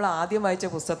ചേർത്ത് നമ്മൾ ആദ്യം വായിച്ച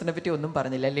പുസ്തകത്തിനെ പറ്റി ഒന്നും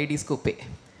പറഞ്ഞില്ല, ലേഡീസ് കൂപ്പേ.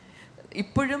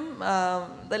 ഇപ്പോഴും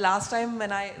the last time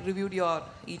when I reviewed your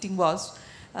eating was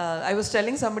I was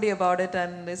telling somebody about it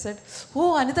and they said,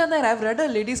 oh, Anitha Nair, I've read a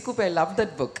Ladies Coupe, I love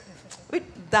that book. But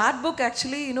that book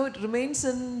actually, it remains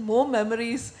in more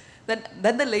memories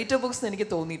than the later books.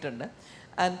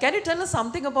 And can you tell us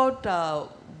something about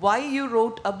why you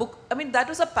wrote a book? I mean, that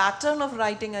was a pattern of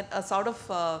writing, a sort of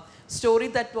story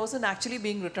that wasn't actually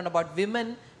being written about women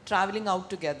traveling out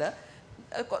together.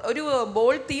 ഒരു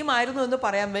bold theme ആയിരുന്നു എന്ന്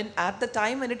പറയാം. When at the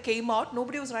time when it came out,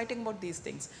 nobody was writing about these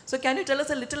things. So can you tell us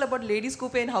a little about Ladies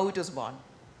Coupe and how it was born?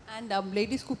 And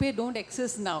Ladies Coupe don't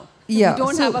exist now. Yeah, we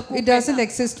don't have a coupe. It doesn't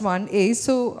exist, one A.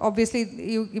 So obviously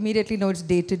you immediately know it's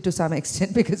dated to some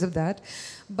extent because of that.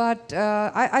 But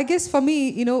I guess for me,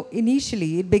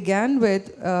 initially it began with,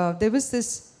 there was this,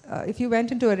 if you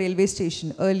went into a railway station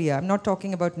earlier, I'm not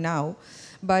talking about now,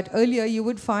 but earlier you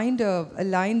would find a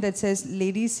line that says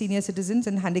ladies, senior citizens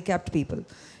and handicapped people.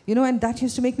 And that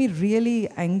used to make me really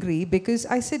angry because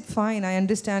I said, fine, I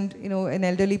understand, an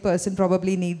elderly person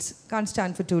probably can't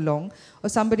stand for too long, or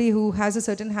somebody who has a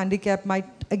certain handicap might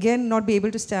again not be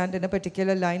able to stand in a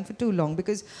particular line for too long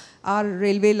because our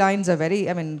railway lines are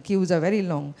queues are very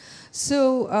long. So,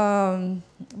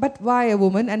 but why a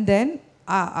woman? And then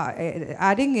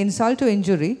adding insult to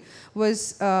injury was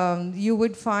you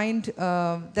would find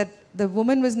that the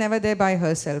woman was never there by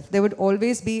herself. There would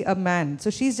always be a man. So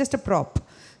she's just a prop.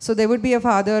 So there would be a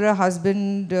father, a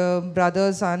husband, brother,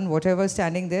 son, whatever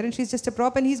standing there, and she's just a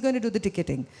prop and he's going to do the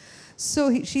ticketing. So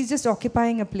she's just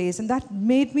occupying a place, and that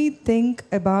made me think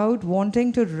about wanting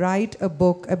to write a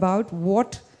book about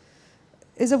what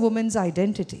is a woman's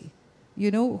identity.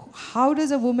 How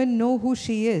does a woman know who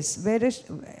she is? Where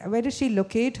does she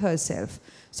locate herself?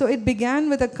 So it began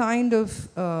with a kind of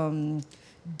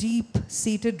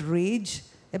deep-seated rage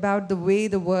about the way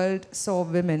the world saw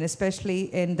women, especially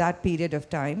in that period of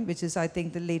time, which is, I think,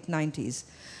 the late 90s.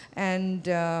 And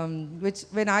which,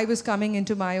 when I was coming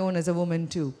into my own as a woman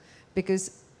too, because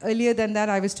earlier than that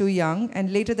I was too young,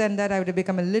 and later than that I would have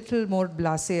become a little more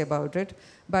blasé about it.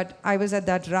 But I was at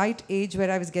that right age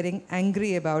where I was getting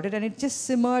angry about it, and it just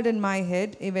simmered in my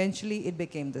head. Eventually it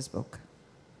became this book.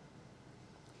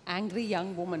 Angry young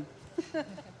woman.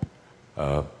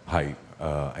 Hi,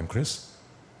 I'm Chris.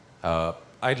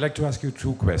 I'd like to ask you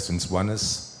two questions. One is,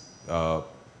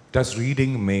 does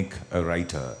reading make a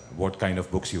writer? What kind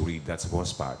of books you read? That's the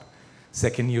first part.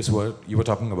 Second, you were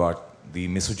talking about the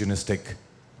misogynistic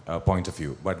point of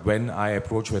view. But when I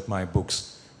approach with my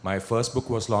books, my first book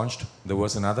was launched. There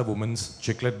was another woman's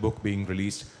chicklet book being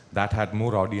released that had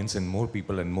more audience and more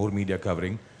people and more media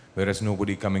covering, whereas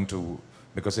nobody coming to,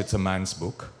 because it's a man's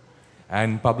book.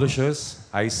 And publishers,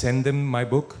 I send them my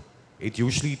book. It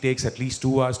usually takes at least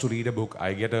 2 hours to read a book.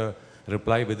 I get a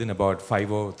reply within about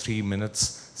 5 or 3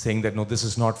 minutes saying that, no, this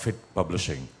is not fit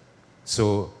publishing.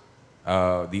 So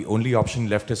the only option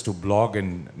left is to blog,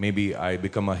 and maybe I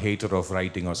become a hater of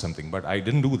writing or something. But I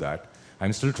didn't do that.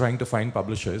 I'm still trying to find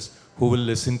publishers who will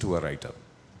listen to a writer.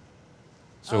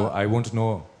 So I want to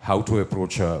know how to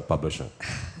approach a publisher.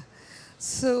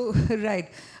 So, right.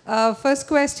 First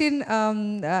question,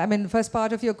 first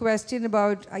part of your question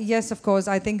about, yes, of course,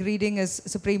 I think reading is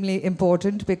supremely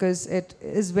important because it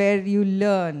is where you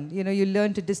learn. You know, you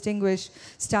learn to distinguish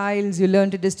styles, you learn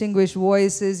to distinguish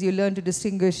voices, you learn to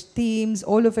distinguish themes.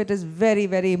 All of it is very,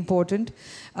 very important.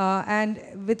 And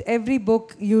with every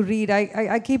book you read,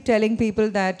 I keep telling people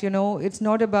that, you know, it's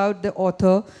not about the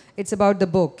author, it's about the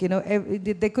book. You know,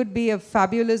 there could be a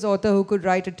fabulous author who could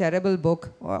write a terrible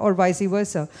book, or vice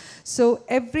versa. So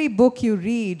every book you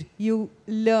read, you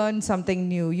learn something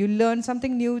new. You learn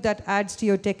something new that adds to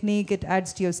your technique, it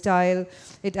adds to your style,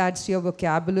 it adds to your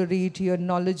vocabulary, to your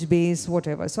knowledge base,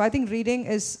 whatever. So I think reading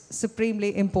is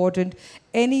supremely important.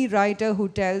 Any writer who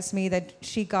tells me that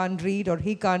she can't read or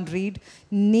he can't read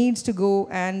needs to go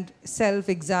and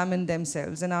self-examine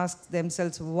themselves and ask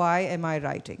themselves, why am I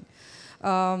writing?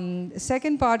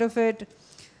 Second part of it,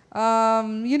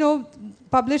 you know,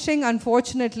 publishing,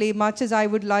 unfortunately, much as I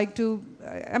would like to,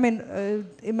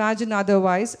 imagine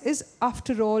otherwise, is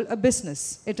after all a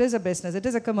business. It is a business. It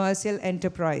is a commercial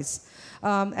enterprise.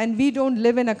 And we don't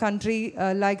live in a country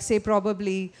like, say,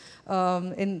 probably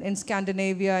in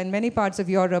Scandinavia and many parts of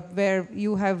Europe, where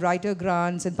you have writer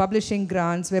grants and publishing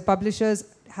grants, where publishers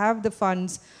have the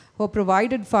funds, who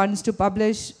provided funds to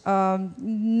publish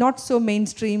not so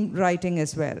mainstream writing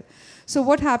as well. So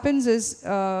what happens is,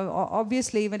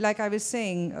 obviously, like I was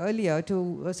saying earlier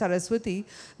to Saraswathi,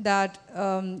 that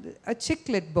a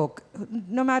chick-lit book,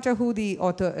 no matter who the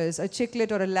author is, a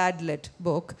chick-lit or a lad-lit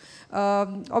book,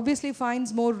 obviously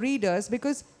finds more readers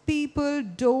because people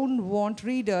don't want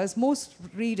readers. Most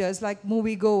readers, like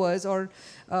moviegoers or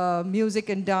music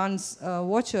and dance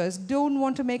watchers, don't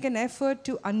want to make an effort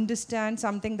to understand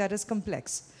something that is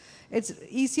complex. It's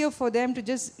easier for them to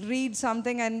just read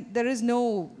something, and there is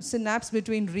no synapse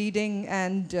between reading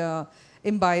and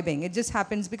imbibing. It just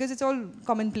happens because it's all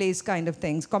commonplace kind of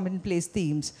things, commonplace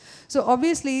themes. So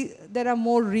obviously there are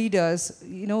more readers,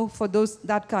 you know, for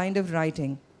that kind of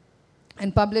writing.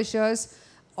 And publishers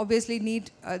obviously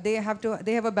need, they have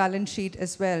a balance sheet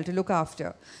as well to look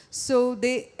after. So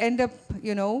they end up,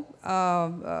 you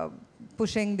know,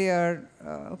 pushing their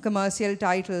commercial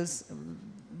titles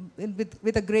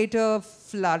with a greater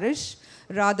flourish,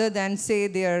 rather than, say,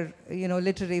 their, you know,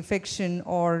 literary fiction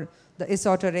or the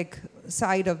esoteric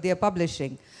side of their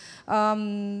publishing.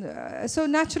 So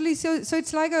naturally, so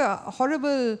it's like a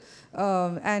horrible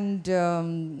and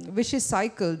vicious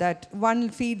cycle that one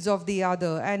feeds off the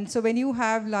other. And so when you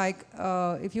have like,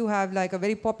 if you have like a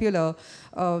very popular,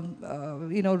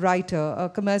 you know, writer, a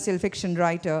commercial fiction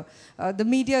writer, the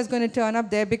media is going to turn up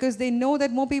there because they know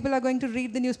that more people are going to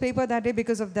read the newspaper that day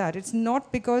because of that. It's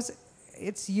not because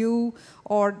it's you,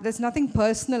 or there's nothing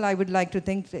personal, I would like to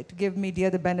think, to give media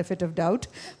the benefit of doubt,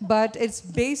 but it's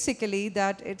basically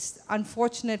that it's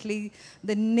unfortunately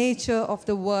the nature of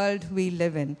the world we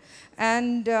live in.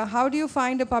 And how do you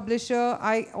find a publisher?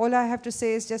 All I have to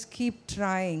say is just keep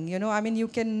trying, you know, I mean, you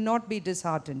cannot be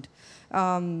disheartened.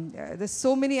 There's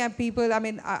so many people, I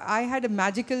mean, I had a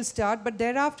magical start, but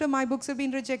thereafter my books have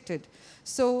been rejected.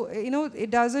 So, you know,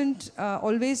 it doesn't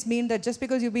always mean that just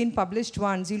because you've been published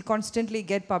once, you'll constantly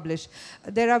get published.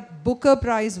 There are Booker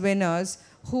Prize winners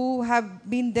who have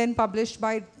been then published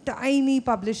by tiny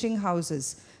publishing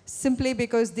houses, simply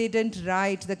because they didn't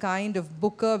write the kind of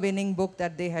Booker-winning book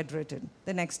that they had written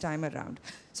the next time around.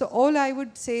 So all I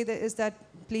would say is that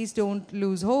please don't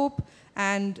lose hope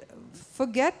and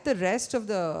forget the rest of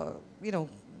the, you know,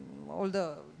 all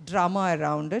the drama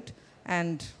around it,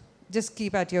 and just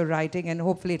keep at your writing, and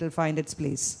hopefully it'll find its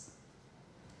place.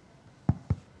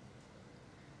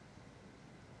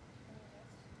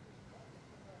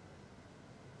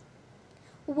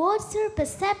 What's your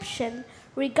perception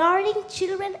regarding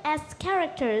children as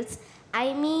characters?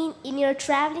 I mean, in your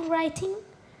traveling writing?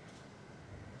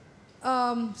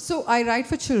 So I write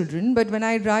for children, but when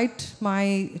I write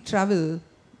my travel,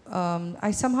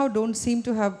 I somehow don't seem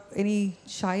to have any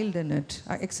child in it,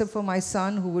 except for my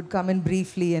son, who would come in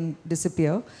briefly and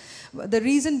disappear. The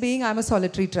reason being, I'm a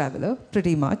solitary traveler,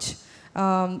 pretty much.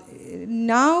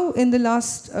 Now, in the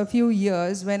last few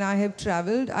years, when I have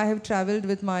traveled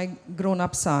with my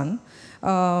grown-up son,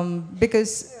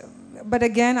 because but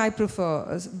again, I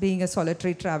prefer being a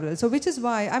solitary traveler. So which is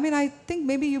why, I mean, I think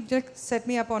maybe you've just set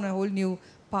me up on a whole new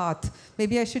path.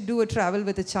 Maybe I should do a travel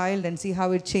with a child and see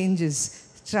how it changes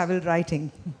travel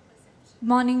writing.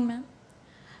 Morning,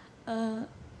 ma'am.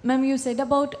 Ma'am, you said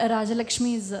about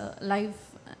Rajalakshmi's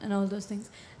life and all those things.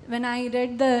 When I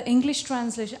read the English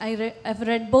translation, I've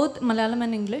read both Malayalam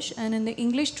and English, and in the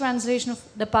English translation of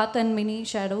The Path and Many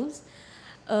Shadows,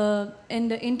 in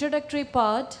the introductory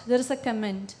part, there is a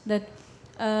comment that,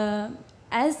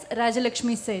 as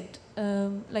Rajalakshmi said,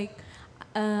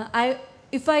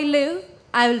 if I live,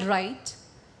 I will write.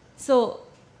 So,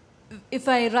 if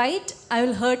I write, I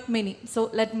will hurt many.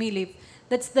 So, let me live.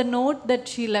 That's the note that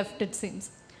she left, it seems.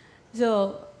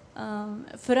 So,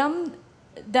 from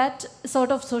that sort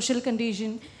of social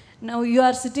condition, now you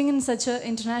are sitting in such an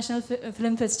international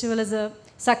film festival as a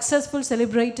successful,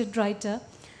 celebrated writer.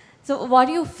 So what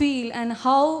do you feel, and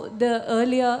how the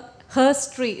earlier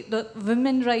history, the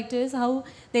women writers, how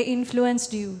they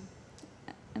influenced you?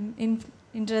 I'm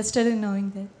interested in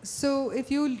knowing that. So if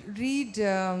you read,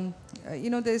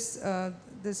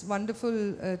 this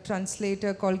wonderful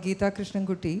translator called Geeta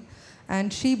Krishnankuti,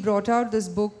 and she brought out this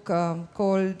book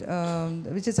called,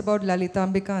 which is about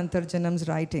Lalitambika Antarjanam's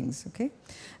writings, okay?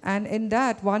 And in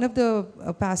that, one of the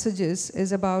passages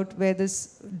is about where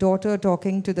this daughter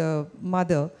talking to the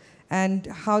mother, and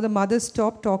how the mother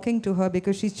stopped talking to her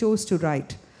because she chose to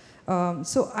write.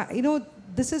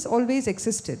 This has always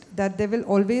existed, that there will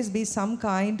always be some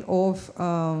kind of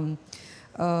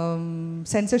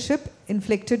censorship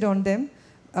inflicted on them.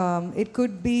 It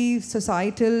could be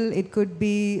societal, it could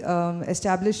be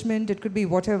establishment, it could be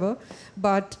whatever,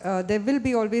 but there will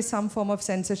be always some form of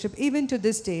censorship, even to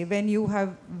this day, when you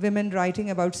have women writing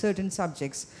about certain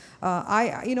subjects.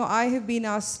 I have been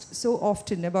asked so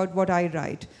often about what I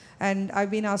write, and I've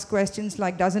been asked questions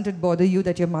like, doesn't it bother you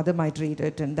that your mother might read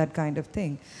it, and that kind of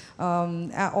thing.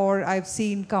 Or I've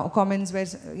seen comments where,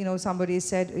 somebody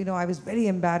said, I was very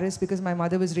embarrassed because my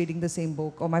mother was reading the same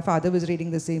book, or my father was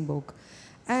reading the same book.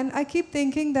 And I keep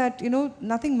thinking that,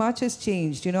 nothing much has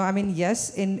changed. I mean,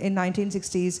 yes, in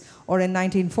 1960s or in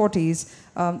 1940s,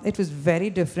 it was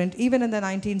very different, even in the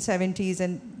 1970s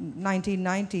and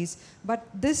 1990s. But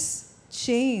this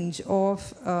change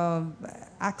of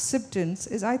acceptance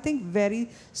is, I think, very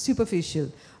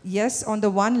superficial. Yes, on the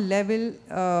one level,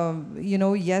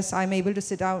 yes, I'm able to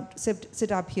sit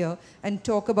up here and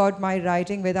talk about my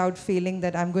writing without feeling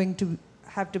that I'm going to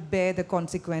have to bear the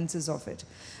consequences of it.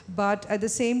 But at the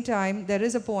same time, there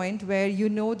is a point where you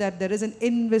know that there is an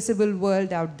invisible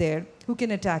world out there who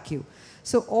can attack you.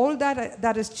 So all that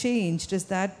has changed is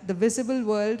that the visible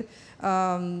world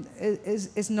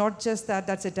is not just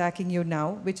that's attacking you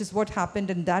now, which is what happened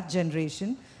in that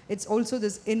generation. It's also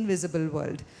this invisible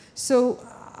world. So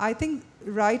I think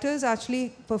writers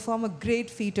actually perform a great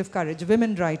feat of courage,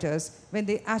 women writers, when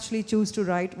they actually choose to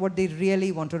write what they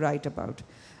really want to write about.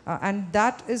 And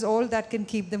that is all that can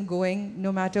keep them going,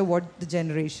 no matter what the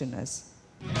generation is.